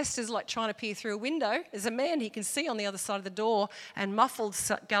door. And Lester's like trying to peer through a window. There's a man he can see on the other side of the door, and muffled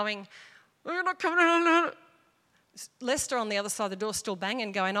going, "Oh, you're not coming in." Lester on the other side of the door still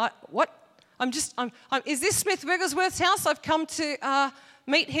banging, going, "What? Is this Smith Wigglesworth's house? I've come to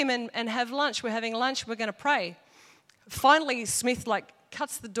meet him and have lunch. We're having lunch. We're going to pray." Finally, Smith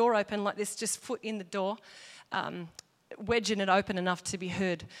cuts the door open like this, just foot in the door, wedging it open enough to be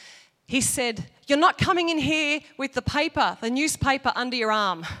heard. He said, "You're not coming in here with the newspaper under your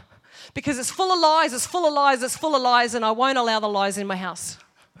arm, because it's full of lies, it's full of lies, it's full of lies, and I won't allow the lies in my house."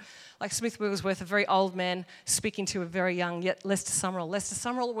 Like Smith Wigglesworth, a very old man speaking to a very young, yet Lester Sumrall. Lester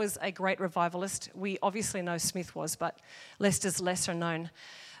Sumrall was a great revivalist. We obviously know Smith was, but Lester's lesser known.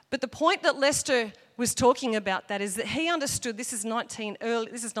 But the point that Lester was talking about that is that he understood, this is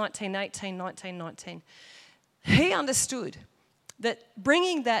 1919. He understood that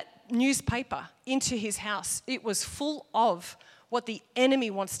bringing that newspaper into his house, it was full of what the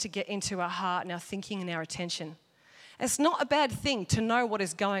enemy wants to get into our heart and our thinking and our attention. It's not a bad thing to know what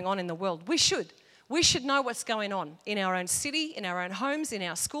is going on in the world. We should know what's going on in our own city, in our own homes, in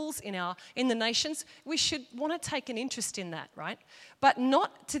our schools, in the nations. We should want to take an interest in that, right? But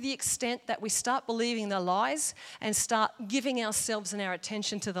not to the extent that we start believing the lies and start giving ourselves and our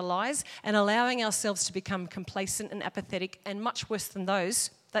attention to the lies and allowing ourselves to become complacent and apathetic, and much worse than those,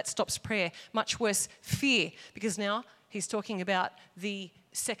 that stops prayer, much worse, fear, because now he's talking about the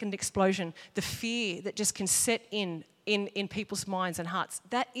second explosion, the fear that just can set in people's minds and hearts.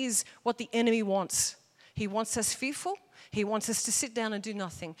 That is what the enemy wants. He wants us fearful. He wants us to sit down and do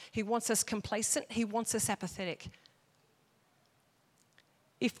nothing. He wants us complacent. He wants us apathetic.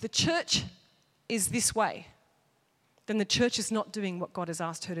 If the church is this way, then the church is not doing what God has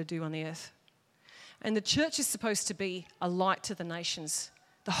asked her to do on the earth. And the church is supposed to be a light to the nations,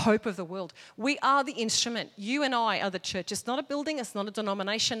 the hope of the world. We are the instrument. You and I are the church. It's not a building. It's not a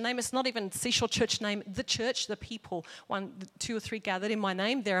denomination name. It's not even Seashore Church name. The church, the people, 1, 2 or 3 gathered in my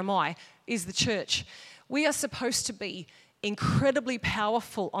name, there am I, is the church. We are supposed to be incredibly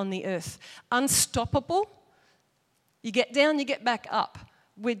powerful on the earth, unstoppable. You get down, you get back up.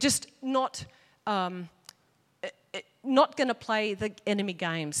 We're just not going to play the enemy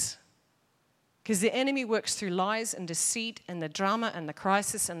games. Because the enemy works through lies and deceit and the drama and the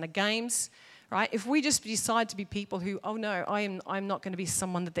crisis and the games, right? If we just decide to be people who, oh no, I'm not going to be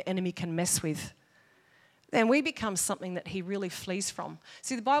someone that the enemy can mess with, then we become something that he really flees from.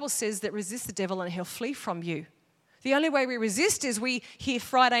 See, the Bible says that resist the devil and he'll flee from you. The only way we resist is we hear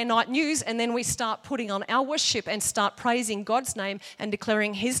Friday night news and then we start putting on our worship and start praising God's name and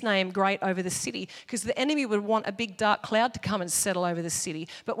declaring his name great over the city. Because the enemy would want a big dark cloud to come and settle over the city.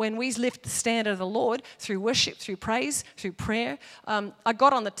 But when we lift the standard of the Lord through worship, through praise, through prayer, I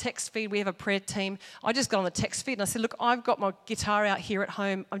got on the text feed. We have a prayer team. I just got on the text feed and I said, look, I've got my guitar out here at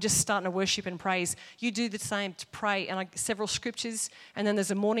home. I'm just starting to worship and praise. You do the same to pray. And several scriptures, and then there's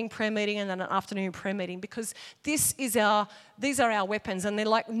a morning prayer meeting and then an afternoon prayer meeting, because this these are our weapons, and they're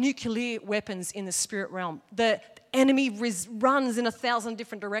like nuclear weapons in the spirit realm. The enemy runs in 1,000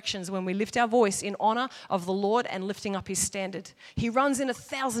 different directions when we lift our voice in honor of the Lord and lifting up his standard. He runs in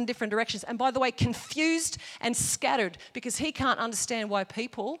 1,000 different directions. And by the way, confused and scattered, because he can't understand why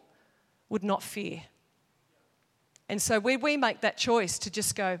people would not fear. And so when we make that choice to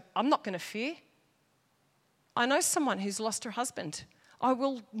just go, I'm not going to fear. I know someone who's lost her husband. I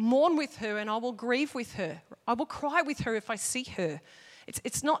will mourn with her and I will grieve with her. I will cry with her if I see her.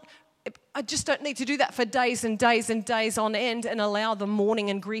 It's not, I just don't need to do that for days and days and days on end and allow the mourning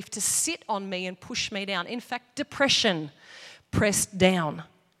and grief to sit on me and push me down. In fact, depression pressed down.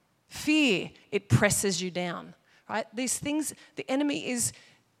 Fear, it presses you down, right? These things, the enemy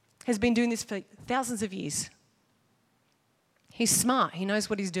has been doing this for thousands of years. He's smart. He knows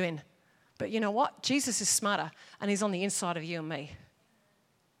what he's doing. But you know what? Jesus is smarter, and he's on the inside of you and me.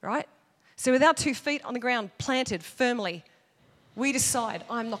 Right? So with our 2 feet on the ground, planted firmly, we decide,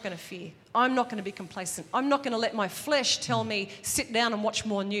 I'm not going to fear. I'm not going to be complacent. I'm not going to let my flesh tell me, sit down and watch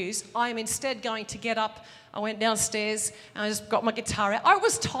more news. I am instead going to get up. I went downstairs and I just got my guitar out. I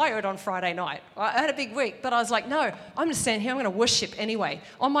was tired on Friday night. I had a big week, but I was like, no, I'm going to stand here. I'm going to worship anyway,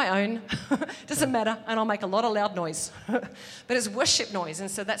 on my own. Doesn't matter, and I'll make a lot of loud noise. But it's worship noise, and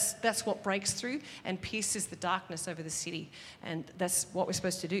so that's what breaks through and pierces the darkness over the city, and that's what we're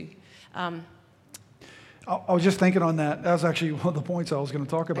supposed to do. I was just thinking on that. That was actually one of the points I was going to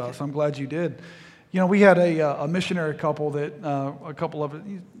talk about, so I'm glad you did. You know, we had a missionary couple that a couple of it.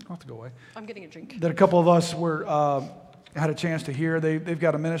 You don't have to go away. I'm getting a drink. That a couple of us had a chance to hear. They've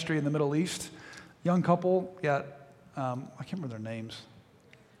got a ministry in the Middle East. Young couple. I can't remember their names.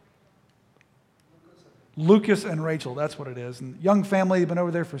 Lucas and Rachel. That's what it is. And young family. They've been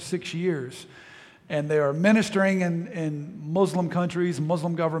over there for 6 years, and they are ministering in Muslim countries,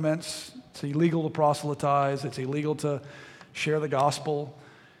 Muslim governments. It's illegal to proselytize. It's illegal to share the gospel.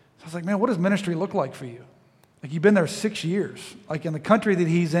 So I was like, man, what does ministry look like for you? Like, you've been there 6 years. Like, in the country that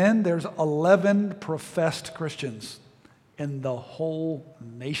he's in, there's 11 professed Christians in the whole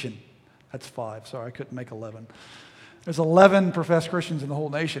nation. That's 5. Sorry, I couldn't make 11. There's 11 professed Christians in the whole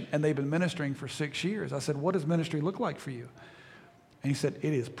nation, and they've been ministering for 6 years. I said, what does ministry look like for you? And he said,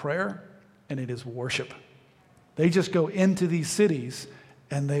 it is prayer and it is worship. They just go into these cities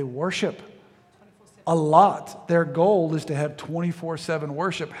and they worship a lot. Their goal is to have 24/7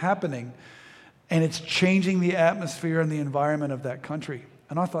 worship happening, and it's changing the atmosphere and the environment of that country.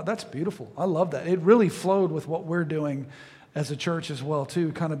 And I thought, that's beautiful. I love that. It really flowed with what we're doing as a church as well,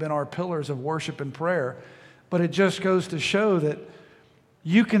 too, kind of been our pillars of worship and prayer. But it just goes to show that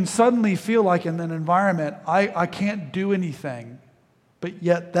you can suddenly feel like in an environment, I can't do anything, but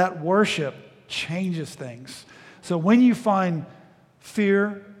yet that worship changes things. So when you find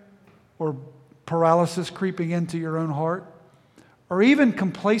fear or paralysis creeping into your own heart, or even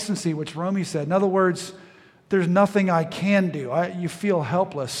complacency, which Romy said. In other words, there's nothing I can do. You feel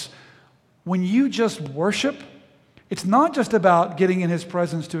helpless. When you just worship, it's not just about getting in his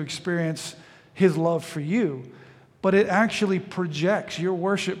presence to experience his love for you, but it actually projects. Your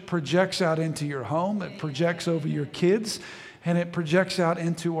worship projects out into your home. It projects over your kids, and it projects out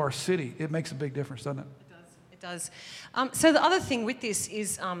into our city. It makes a big difference, doesn't it? It does. So the other thing with this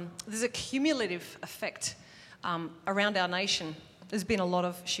is there's a cumulative effect around our nation. There's been a lot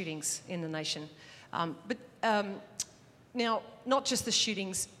of shootings in the nation. But now, not just the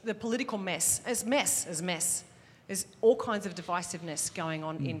shootings, the political mess. There's all kinds of divisiveness going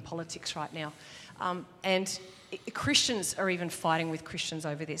on in politics right now. And Christians are even fighting with Christians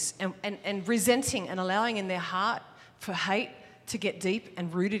over this and resenting and allowing in their heart for hate to get deep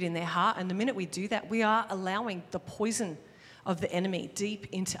and rooted in their heart. And the minute we do that, we are allowing the poison of the enemy deep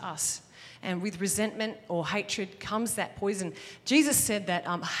into us. And with resentment or hatred comes that poison. Jesus said that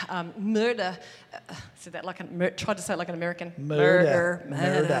murder, tried to say it like an American.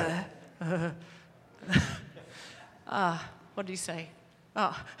 Murder. What did he say?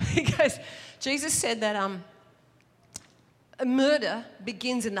 He goes, Jesus said that a murder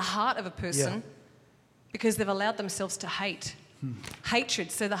begins in the heart of a person because they've allowed themselves to hate.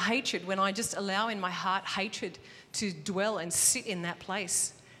 Hatred. So the hatred, when I just allow in my heart hatred to dwell and sit in that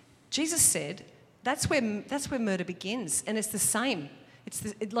place, Jesus said that's where murder begins, and it's the same.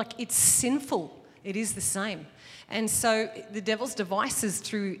 It's sinful. It is the same. And so the devil's devices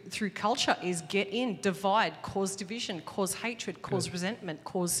through culture is get in, divide, cause division, cause hatred, cause resentment,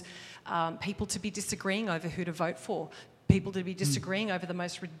 cause people to be disagreeing over who to vote for, people to be disagreeing over the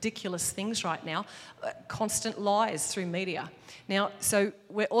most ridiculous things right now, constant lies through media. Now, so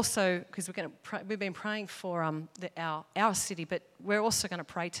we're also, because we've been praying for our city, but we're also going to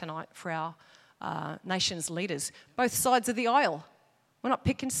pray tonight for our nations leaders, both sides of the aisle. We're not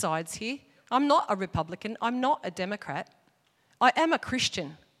picking sides here. I'm not a Republican. I'm not a Democrat. I am a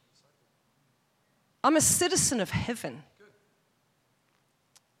Christian. I'm a citizen of heaven.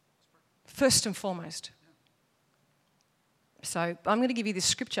 First and foremost. So I'm going to give you this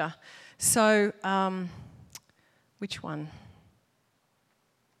scripture. So, which one?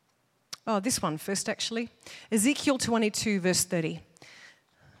 Oh, this one first, actually. Ezekiel 22, verse 30.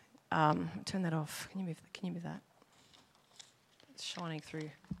 Turn that off. Can you move that? It's shining through.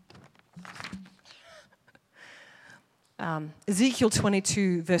 Ezekiel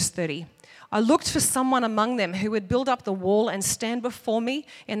 22, verse 30. I looked for someone among them who would build up the wall and stand before me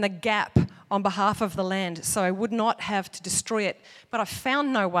in the gap on behalf of the land, so I would not have to destroy it. But I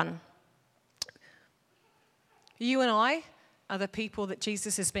found no one. You and I are the people that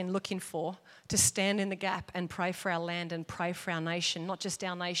Jesus has been looking for to stand in the gap and pray for our land and pray for our nation, not just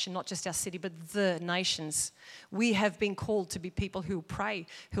our city, but the nations. We have been called to be people who pray,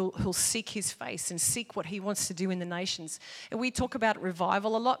 who'll seek his face and seek what he wants to do in the nations. And we talk about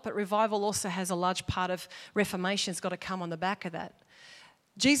revival a lot, but revival also has a large part of reformation. It's got to come on the back of that.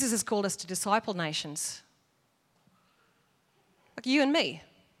 Jesus has called us to disciple nations. Like you and me,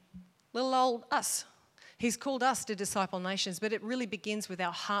 little old us. He's called us to disciple nations, but it really begins with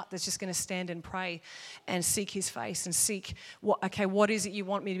our heart that's just going to stand and pray and seek his face and seek, what is it you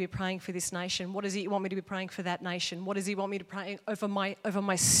want me to be praying for this nation? What is it you want me to be praying for that nation? What does he want me to pray over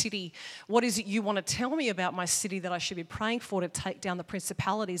my city? What is it you want to tell me about my city that I should be praying for to take down the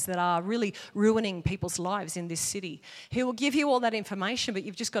principalities that are really ruining people's lives in this city? He will give you all that information, but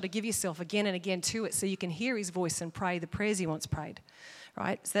you've just got to give yourself again and again to it so you can hear his voice and pray the prayers he wants prayed.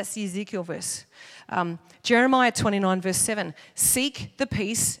 Right? So that's the Ezekiel verse. Jeremiah 29, verse 7. Seek the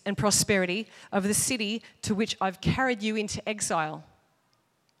peace and prosperity of the city to which I've carried you into exile.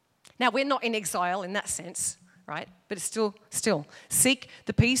 Now, we're not in exile in that sense, right? But it's still. Seek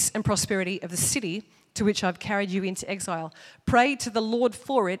the peace and prosperity of the city to which I've carried you into exile. Pray to the Lord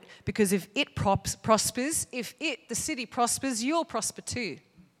for it, because if it prospers, the city prospers, you'll prosper too.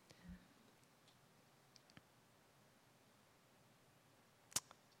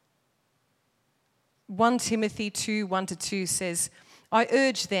 1 Timothy 2, 1-2 says, I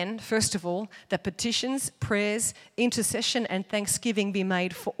urge then, first of all, that petitions, prayers, intercession and thanksgiving be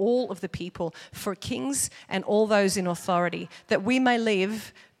made for all of the people, for kings and all those in authority, that we may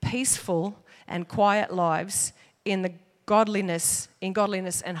live peaceful and quiet lives in godliness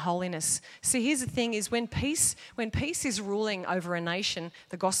and holiness. See, here's the thing is when peace is ruling over a nation,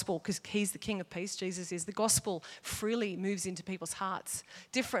 the gospel, because he's the King of peace, Jesus is, the gospel freely moves into people's hearts,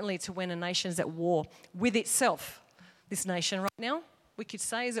 differently to when a nation is at war with itself. This nation right now, we could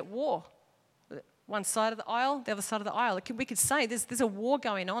say, is at war. One side of the aisle, the other side of the aisle. We could say there's a war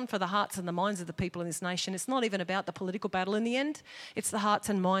going on for the hearts and the minds of the people in this nation. It's not even about the political battle in the end. It's the hearts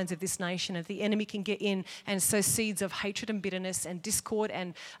and minds of this nation. If the enemy can get in and sow seeds of hatred and bitterness and discord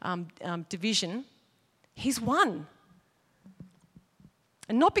and division, he's won.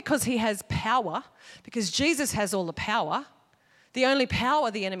 And not because he has power, because Jesus has all the power. The only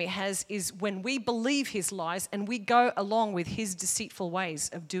power the enemy has is when we believe his lies and we go along with his deceitful ways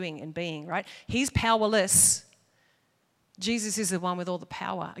of doing and being, right? He's powerless. Jesus is the one with all the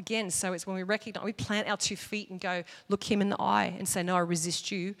power. Again, so it's when we recognize, we plant our 2 feet and go look him in the eye and say, no, I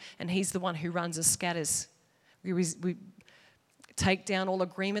resist you. And he's the one who runs and scatters. We take down all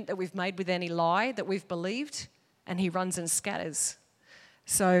agreement that we've made with any lie that we've believed, and he runs and scatters.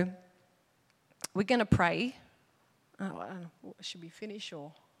 So we're going to pray. Oh, I don't know. Should we finish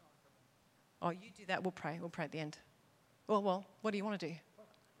or? Oh, you do that. We'll pray. We'll pray at the end. Well, what do you want to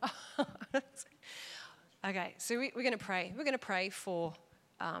do? Okay, so we're going to pray. We're going to pray for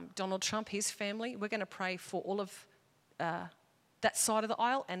Donald Trump, his family. We're going to pray for all of that side of the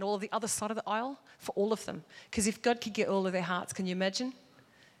aisle and all of the other side of the aisle, for all of them. Because if God could get all of their hearts, can you imagine?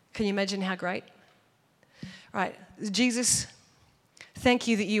 Can you imagine how great? Right, Jesus, thank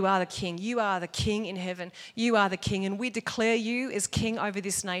you that you are the King. You are the King in heaven. You are the King, and we declare you as King over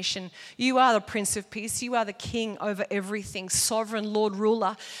this nation. You are the Prince of Peace. You are the King over everything. Sovereign Lord,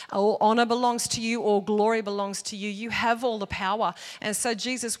 ruler. All honor belongs to you. All glory belongs to you. You have all the power. And so,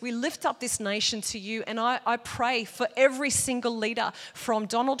 Jesus, we lift up this nation to you, and I pray for every single leader, from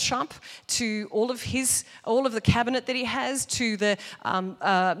Donald Trump to all of the cabinet that he has, to the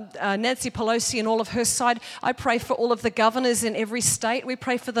Nancy Pelosi and all of her side. I pray for all of the governors in every state state. We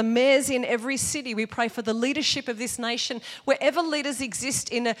pray for the mayors in every city. We pray for the leadership of this nation, wherever leaders exist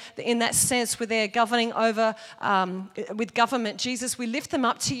in that sense where they're governing over with government. Jesus, we lift them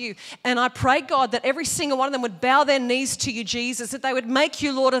up to you. And I pray, God, that every single one of them would bow their knees to you, Jesus, that they would make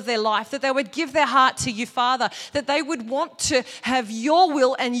you Lord of their life, that they would give their heart to you, Father, that they would want to have your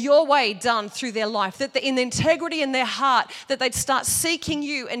will and your way done through their life, that in the integrity in their heart, that they'd start seeking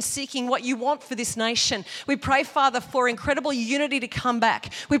you and seeking what you want for this nation. We pray, Father, for incredible unity to come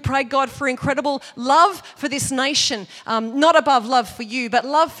back. We pray, God, for incredible love for this nation, not above love for you, but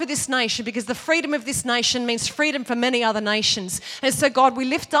love for this nation, because the freedom of this nation means freedom for many other nations. And so, God, we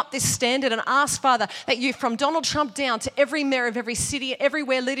lift up this standard and ask, Father, that you, from Donald Trump down to every mayor of every city,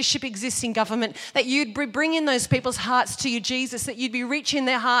 everywhere leadership exists in government, that you'd bring in those people's hearts to you, Jesus, that you'd be reaching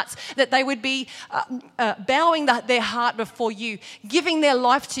their hearts, that they would be bowing their heart before you, giving their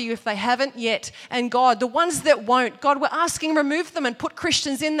life to you if they haven't yet. And God, the ones that won't, God, we're asking remove them and put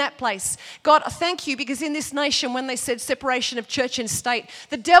Christians in that place. God, thank you, because in this nation, when they said separation of church and state,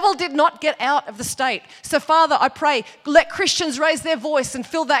 the devil did not get out of the state. So, Father, I pray, let Christians raise their voice and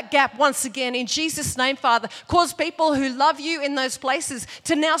fill that gap once again. In Jesus' name, Father, cause people who love you in those places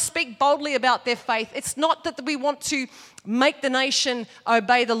to now speak boldly about their faith. It's not that we want to make the nation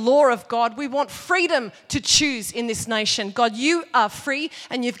obey the law of God. We want freedom to choose in this nation. God, you are free,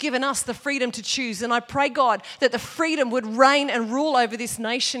 and you've given us the freedom to choose. And I pray, God, that the freedom would reign and rule over this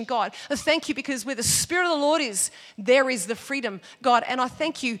nation, God. I thank you, because where the Spirit of the Lord is, there is the freedom, God. And I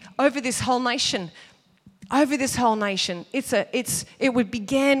thank you over this whole nation. Over this whole nation, it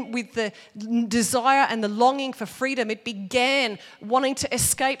began with the desire and the longing for freedom. It began wanting to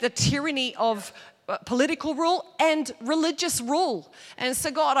escape the tyranny of political rule and religious rule. And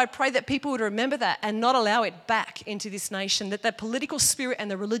so, God, I pray that people would remember that and not allow it back into this nation, that the political spirit and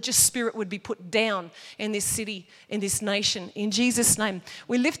the religious spirit would be put down in this city, in this nation. In Jesus' name,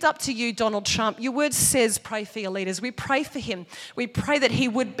 we lift up to you, Donald Trump. Your word says pray for your leaders. We pray for him. We pray that he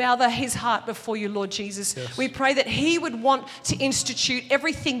would bow his heart before you, Lord Jesus. Yes. We pray that he would want to institute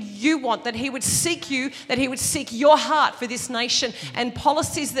everything you want, that he would seek you, that he would seek your heart for this nation, and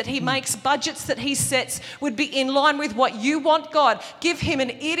policies that he makes, budgets that he sets would be in line with what you want, God. Give him an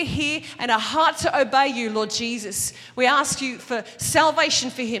ear to hear and a heart to obey you, Lord Jesus. We ask you for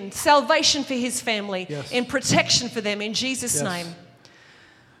salvation for him, salvation for his family, yes, and protection for them in Jesus' yes. name.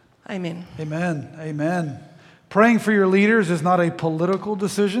 Amen. Amen. Amen. Praying for your leaders is not a political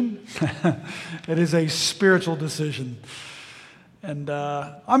decision. It is a spiritual decision. And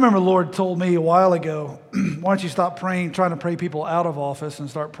I remember the Lord told me a while ago, why don't you stop trying to pray people out of office and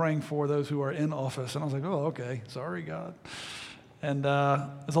start praying for those who are in office. And I was like, oh, okay, sorry, God. And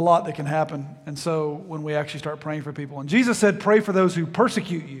there's a lot that can happen. And so when we actually start praying for people, and Jesus said, pray for those who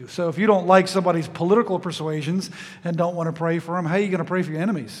persecute you. So if you don't like somebody's political persuasions and don't want to pray for them, how are you going to pray for your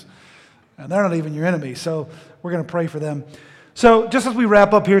enemies? And they're not even your enemies. So we're going to pray for them. So just as we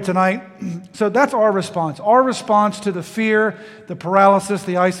wrap up here tonight, so that's our response. Our response to the fear, the paralysis,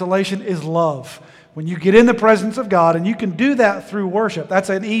 the isolation is love. When you get in the presence of God, and you can do that through worship. That's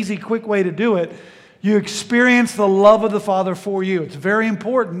an easy, quick way to do it. You experience the love of the Father for you. It's very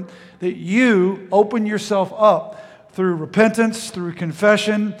important that you open yourself up through repentance, through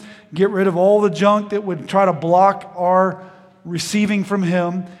confession, get rid of all the junk that would try to block our receiving from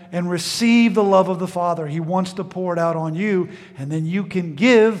Him, and receive the love of the Father. He wants to pour it out on you, and then you can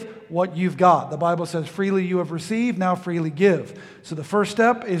give what you've got. The Bible says, freely you have received, now freely give. So the first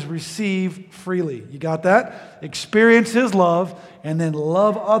step is receive freely. You got that? Experience His love, and then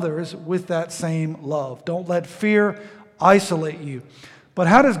love others with that same love. Don't let fear isolate you. But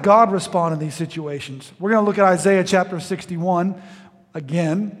how does God respond in these situations? We're going to look at Isaiah chapter 61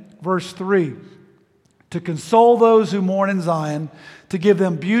 again, verse 3. To console those who mourn in Zion, to give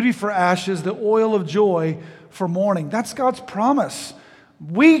them beauty for ashes, the oil of joy for mourning. That's God's promise.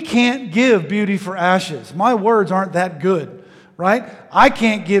 We can't give beauty for ashes. My words aren't that good, right? I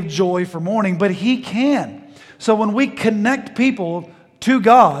can't give joy for mourning, but He can. So when we connect people to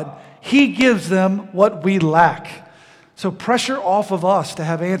God, He gives them what we lack. So pressure off of us to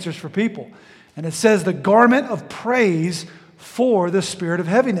have answers for people. And it says the garment of praise for the spirit of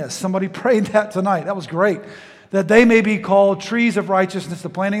heaviness. Somebody prayed that tonight. That was great. That they may be called trees of righteousness, the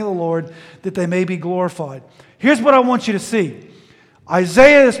planting of the Lord, that they may be glorified. Here's what I want you to see.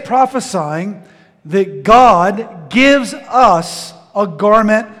 Isaiah is prophesying that God gives us a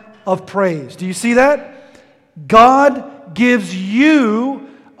garment of praise. Do you see that? God gives you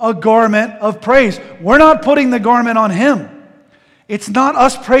a garment of praise. We're not putting the garment on Him. It's not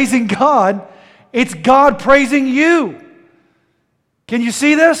us praising God. It's God praising you. Can you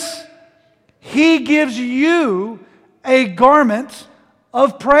see this? He gives you a garment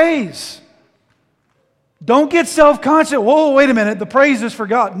of praise. Don't get self-conscious. Whoa, wait a minute. The praise is for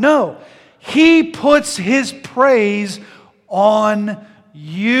God. No. He puts His praise on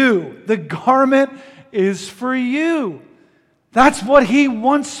you. The garment is for you. That's what He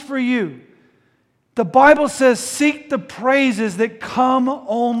wants for you. The Bible says, seek the praises that come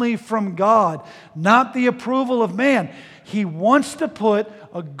only from God, not the approval of man. He wants to put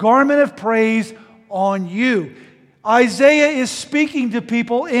a garment of praise on you. Isaiah is speaking to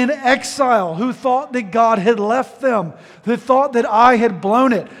people in exile who thought that God had left them, who thought that I had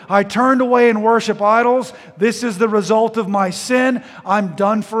blown it. I turned away and worship idols. This is the result of my sin. I'm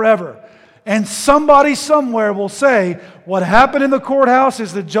done forever. And somebody somewhere will say, what happened in the courthouse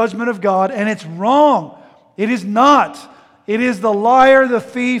is the judgment of God, and it's wrong. It is not. It is the liar, the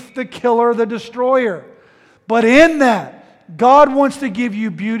thief, the killer, the destroyer. But in that, God wants to give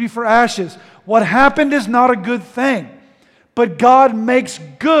you beauty for ashes. What happened is not a good thing, but God makes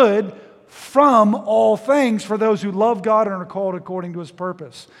good from all things for those who love God and are called according to His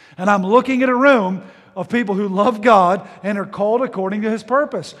purpose. And I'm looking at a room of people who love God and are called according to His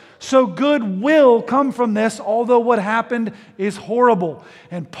purpose. So good will come from this, although what happened is horrible.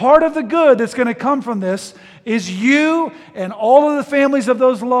 And part of the good that's going to come from this is you and all of the families of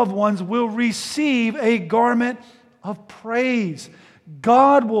those loved ones will receive a garment of praise.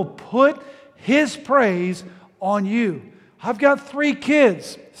 God will put His praise on you. I've got 3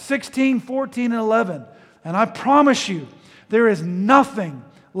 kids, 16, 14, and 11. And I promise you, there is nothing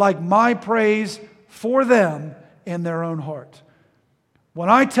like my praise for them in their own heart. When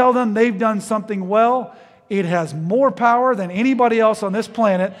I tell them they've done something well, it has more power than anybody else on this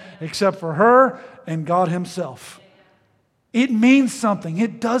planet except for her and God Himself. It means something.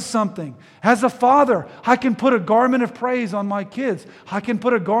 It does something. As a father, I can put a garment of praise on my kids. I can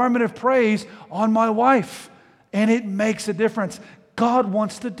put a garment of praise on my wife. And it makes a difference. God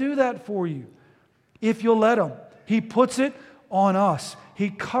wants to do that for you if you'll let Him. He puts it on us. He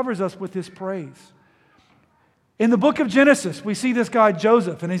covers us with His praise. In the book of Genesis, we see this guy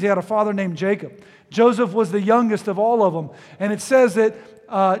Joseph, and he had a father named Jacob. Joseph was the youngest of all of them. And it says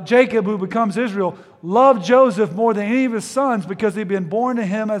that Jacob, who becomes Israel, loved Joseph more than any of his sons because he'd been born to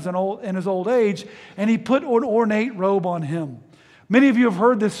him in his old age, and he put an ornate robe on him. Many of you have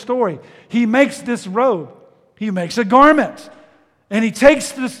heard this story. He makes this robe. He makes a garment. And he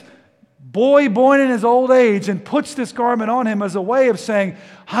takes this boy born in his old age and puts this garment on him as a way of saying,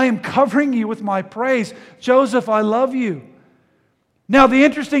 I am covering you with my praise. Joseph, I love you. Now, the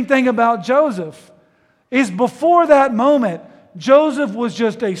interesting thing about Joseph is before that moment, Joseph was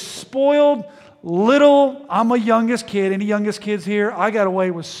just a spoiled little, I'm a youngest kid. Any youngest kids here? I got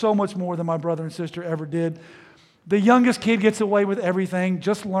away with so much more than my brother and sister ever did. The youngest kid gets away with everything.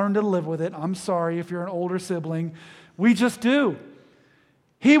 Just learn to live with it. I'm sorry if you're an older sibling. We just do.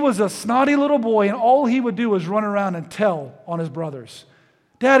 He was a snotty little boy, and all he would do was run around and tell on his brothers.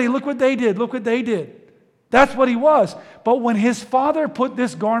 Daddy, look what they did. Look what they did. That's what he was. But when his father put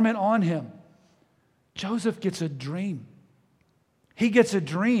this garment on him, Joseph gets a dream. He gets a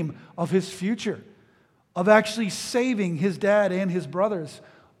dream of his future, of actually saving his dad and his brothers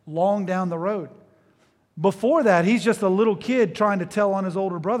long down the road. Before that, he's just a little kid trying to tell on his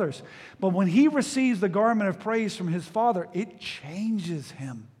older brothers. But when he receives the garment of praise from his father, it changes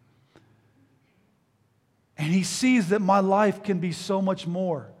him. And he sees that my life can be so much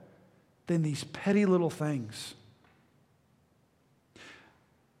more than these petty little things.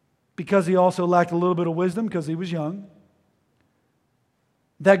 Because he also lacked a little bit of wisdom because he was young,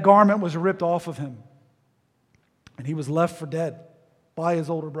 that garment was ripped off of him. And he was left for dead by his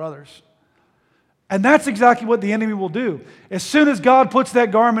older brothers. And that's exactly what the enemy will do. As soon as God puts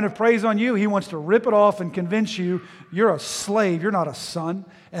that garment of praise on you, he wants to rip it off and convince you you're a slave, you're not a son,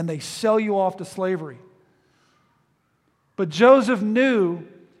 and they sell you off to slavery. But Joseph knew,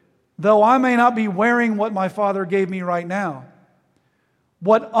 though I may not be wearing what my father gave me right now,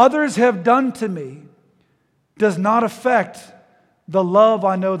 what others have done to me does not affect the love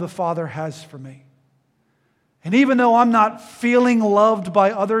I know the Father has for me. And even though I'm not feeling loved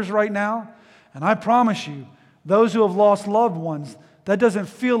by others right now, and I promise you, those who have lost loved ones, that doesn't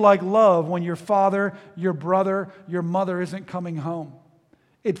feel like love when your father, your brother, your mother isn't coming home.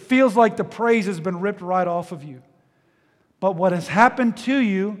 It feels like the praise has been ripped right off of you. But what has happened to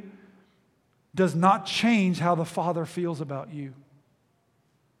you does not change how the Father feels about you.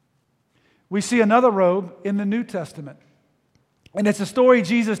 We see another robe in the New Testament. And it's a story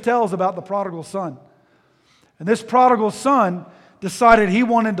Jesus tells about the prodigal son. And this prodigal son decided he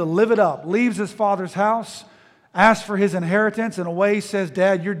wanted to live it up, leaves his father's house, asks for his inheritance, in a way says,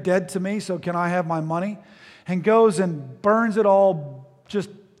 Dad, you're dead to me, so can I have my money? And goes and burns it all, just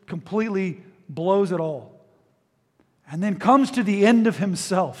completely blows it all. And then comes to the end of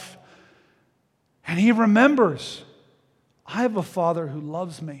himself. And he remembers, I have a Father who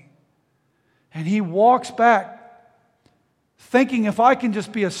loves me. And he walks back thinking, if I can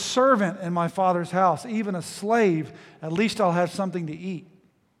just be a servant in my Father's house, even a slave, at least I'll have something to eat.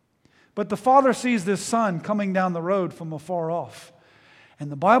 But the Father sees this son coming down the road from afar off.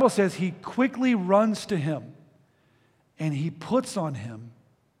 And the Bible says he quickly runs to him and he puts on him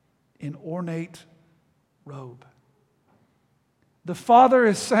an ornate robe. The Father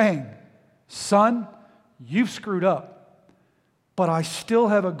is saying, son, you've screwed up, but I still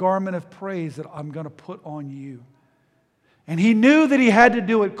have a garment of praise that I'm going to put on you. And he knew that he had to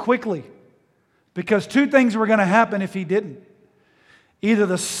do it quickly because two things were going to happen if he didn't. Either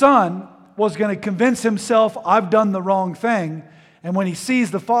the son was going to convince himself, I've done the wrong thing, and when he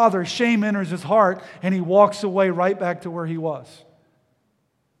sees the Father, shame enters his heart and he walks away right back to where he was.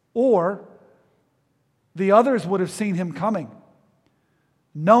 Or the others would have seen him coming,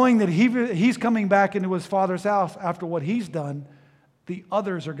 knowing that he's coming back into his Father's house after what he's done. The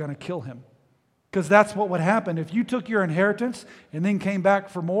others are going to kill him. Because that's what would happen. If you took your inheritance and then came back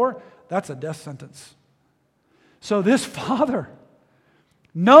for more, that's a death sentence. So this father,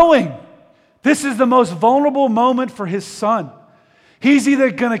 knowing this is the most vulnerable moment for his son, he's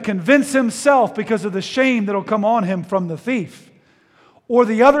either going to convince himself because of the shame that will come on him from the thief, or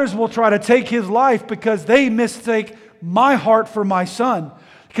the others will try to take his life because they mistake my heart for my son,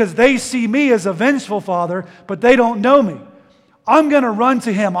 because they see me as a vengeful father, but they don't know me. I'm going to run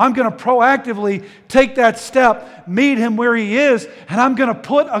to him. I'm going to proactively take that step, meet him where he is, and I'm going to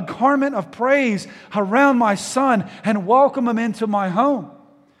put a garment of praise around my son and welcome him into my home.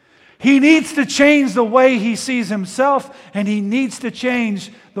 He needs to change the way he sees himself, and he needs to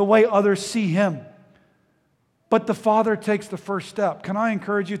change the way others see him. But the Father takes the first step. Can I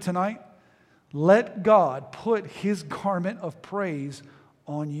encourage you tonight? Let God put his garment of praise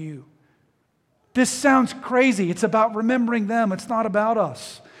on you. This sounds crazy. It's about remembering them. It's not about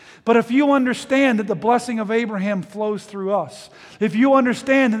us. But if you understand that the blessing of Abraham flows through us, if you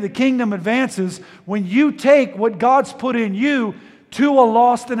understand that the kingdom advances when you take what God's put in you to a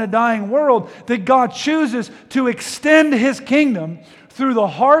lost and a dying world, that God chooses to extend his kingdom through the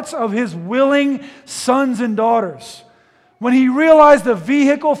hearts of his willing sons and daughters. When he realized the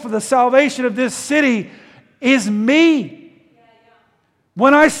vehicle for the salvation of this city is me.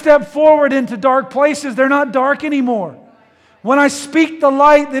 When I step forward into dark places, they're not dark anymore. When I speak the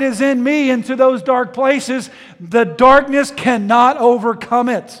light that is in me into those dark places, the darkness cannot overcome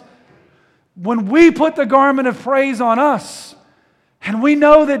it. When we put the garment of praise on us, and we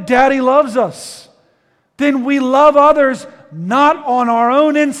know that Daddy loves us, then we love others not on our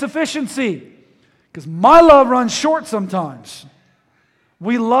own insufficiency. Because my love runs short sometimes.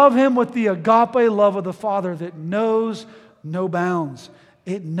 We love him with the agape love of the Father that knows no bounds.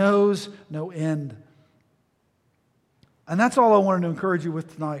 It knows no end. And that's all I wanted to encourage you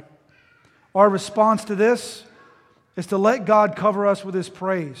with tonight. Our response to this is to let God cover us with his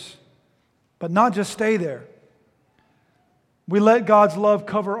praise, but not just stay there. We let God's love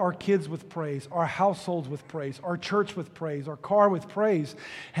cover our kids with praise, our households with praise, our church with praise, our car with praise.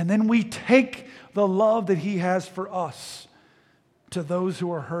 And then we take the love that he has for us to those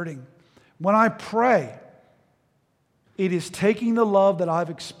who are hurting. When I pray, it is taking the love that I've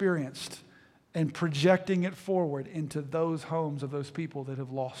experienced and projecting it forward into those homes of those people that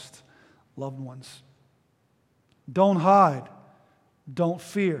have lost loved ones. Don't hide. Don't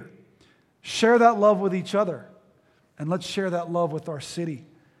fear. Share that love with each other. And let's share that love with our city,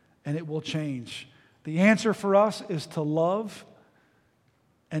 and it will change. The answer for us is to love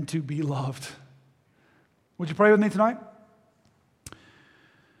and to be loved. Would you pray with me tonight?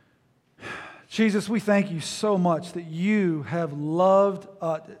 Jesus, we thank you so much that you have loved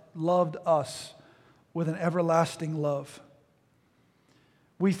us with an everlasting love.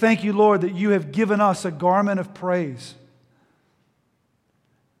 We thank you, Lord, that you have given us a garment of praise.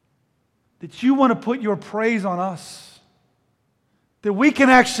 That you want to put your praise on us. That we can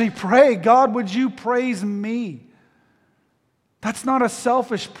actually pray, God, would you praise me? That's not a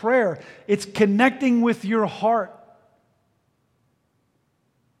selfish prayer. It's connecting with your heart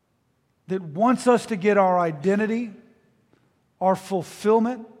that wants us to get our identity, our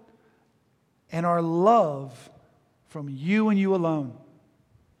fulfillment, and our love from you and you alone.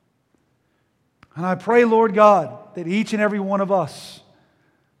 And I pray, Lord God, that each and every one of us,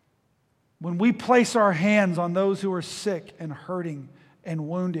 when we place our hands on those who are sick and hurting and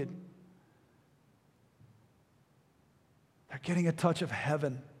wounded, they're getting a touch of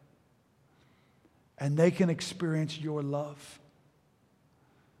heaven, and they can experience your love.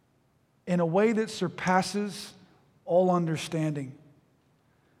 in a way that surpasses all understanding,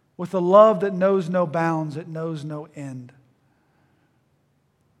 with a love that knows no bounds, it knows no end.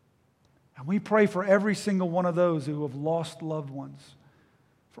 And we pray for every single one of those who have lost loved ones,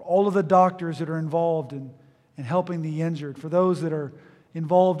 for all of the doctors that are involved in helping the injured, for those that are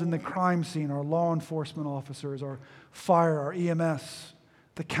involved in the crime scene, our law enforcement officers, our fire, our EMS,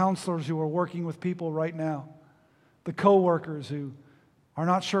 the counselors who are working with people right now, the co-workers who are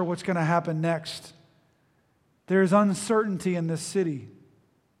not sure what's going to happen next. There is uncertainty in this city,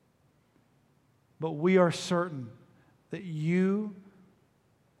 but we are certain that you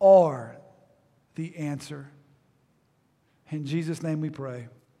are the answer. In Jesus' name we pray.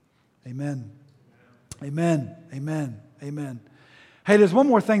 Amen. Amen. Amen. Amen. Hey, there's one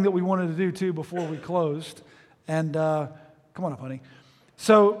more thing that we wanted to do too before we closed. And come on up, honey.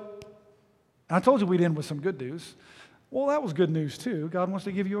 So, I told you we'd end with some good news. Well, that was good news too. God wants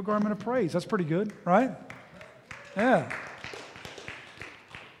to give you a garment of praise. That's pretty good, right? Yeah.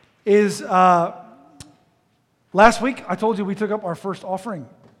 Last week I told you we took up our first offering,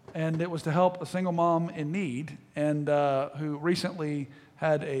 and it was to help a single mom in need, and who recently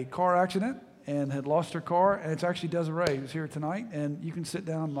had a car accident and had lost her car. And it's actually Desiree who's here tonight, and you can sit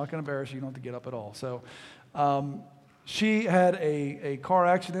down. I'm not going to embarrass you. You don't have to get up at all. So she had a car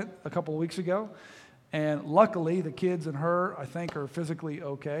accident a couple of weeks ago. And luckily, the kids and her, I think, are physically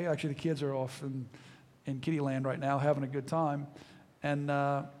okay. Actually, the kids are off in Kitty Land right now having a good time. And,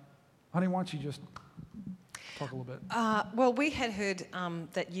 honey, why don't you just talk a little bit? Well, we had heard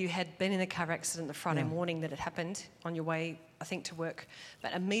that you had been in a car accident the Friday morning that had happened on your way, I think, to work.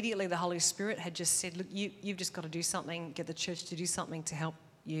 But immediately the Holy Spirit had just said, look, you've just got to do something, get the church to do something to help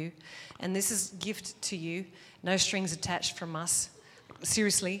you. And this is a gift to you, no strings attached from us.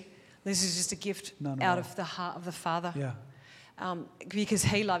 Seriously. This is just a gift out of the heart of the Father. Yeah. Because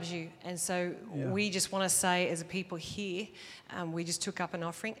He loves you. And so we just want to say, as a people here, we just took up an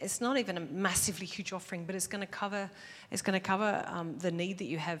offering. It's not even a massively huge offering, but it's going to cover the need that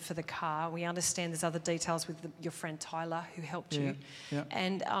you have for the car. We understand there's other details with your friend Tyler who helped you. Yeah.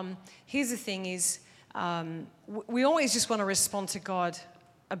 And here's the thing is, we always just want to respond to God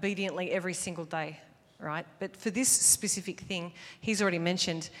obediently every single day. Right? But for this specific thing, He's already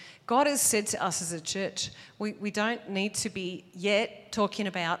mentioned, God has said to us as a church, we don't need to be yet talking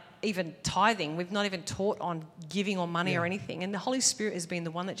about even tithing. We've not even taught on giving or money or anything. And the Holy Spirit has been the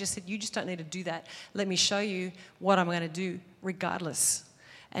one that just said, you just don't need to do that. Let me show you what I'm going to do regardless.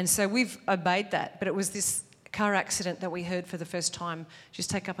 And so we've obeyed that. But it was this car accident that we heard for the first time. Just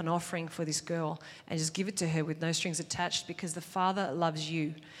take up an offering for this girl and just give it to her with no strings attached, because the Father loves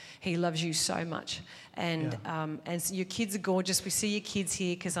you. He loves you so much. And so your kids are gorgeous. We see your kids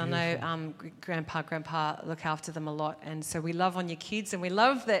here because I know Grandpa look after them a lot. And so we love on your kids, and we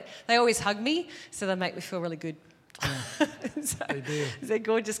love that they always hug me, so they make me feel really good. Yeah. They do. They're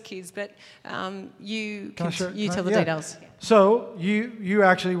gorgeous kids. But you tell the details. So you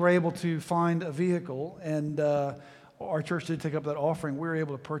actually were able to find a vehicle, and our church did take up that offering. We were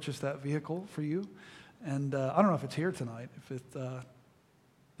able to purchase that vehicle for you. And I don't know if it's here tonight.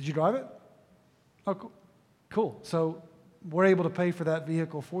 Did you drive it? Oh, cool. So we're able to pay for that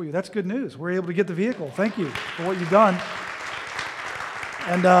vehicle for you. That's good news. We're able to get the vehicle. Thank you for what you've done.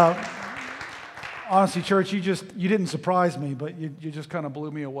 And honestly, church, you didn't surprise me, but you just kind of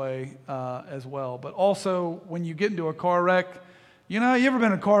blew me away as well. But also, when you get into a car wreck, you ever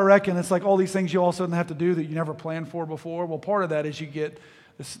been in a car wreck and it's like all these things you all of a sudden have to do that you never planned for before? Well, part of that is you get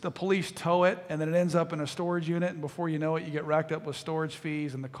the police tow it, and then it ends up in a storage unit, and before you know it, you get racked up with storage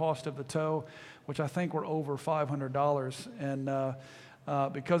fees and the cost of the tow, which I think were over $500.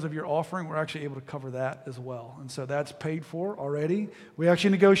 And because of your offering, we're actually able to cover that as well. And so that's paid for already. We actually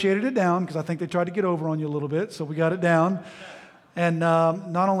negotiated it down because I think they tried to get over on you a little bit, so we got it down. And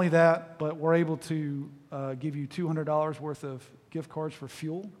not only that, but we're able to give you $200 worth of gift cards for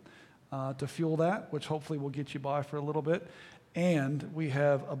fuel to fuel that, which hopefully will get you by for a little bit. And we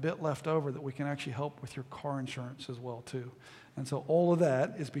have a bit left over that we can actually help with your car insurance as well, too. And so all of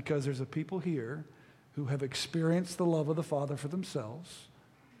that is because there's a people here who have experienced the love of the Father for themselves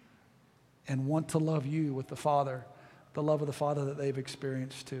and want to love you with the love of the Father that they've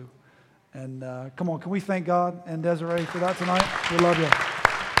experienced, too. And come on, can we thank God and Desiree for that tonight? We love you.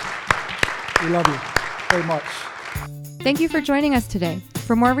 We love you very much. Thank you for joining us today.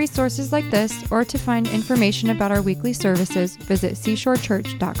 For more resources like this, or to find information about our weekly services, visit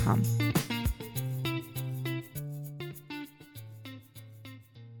seashorechurch.com.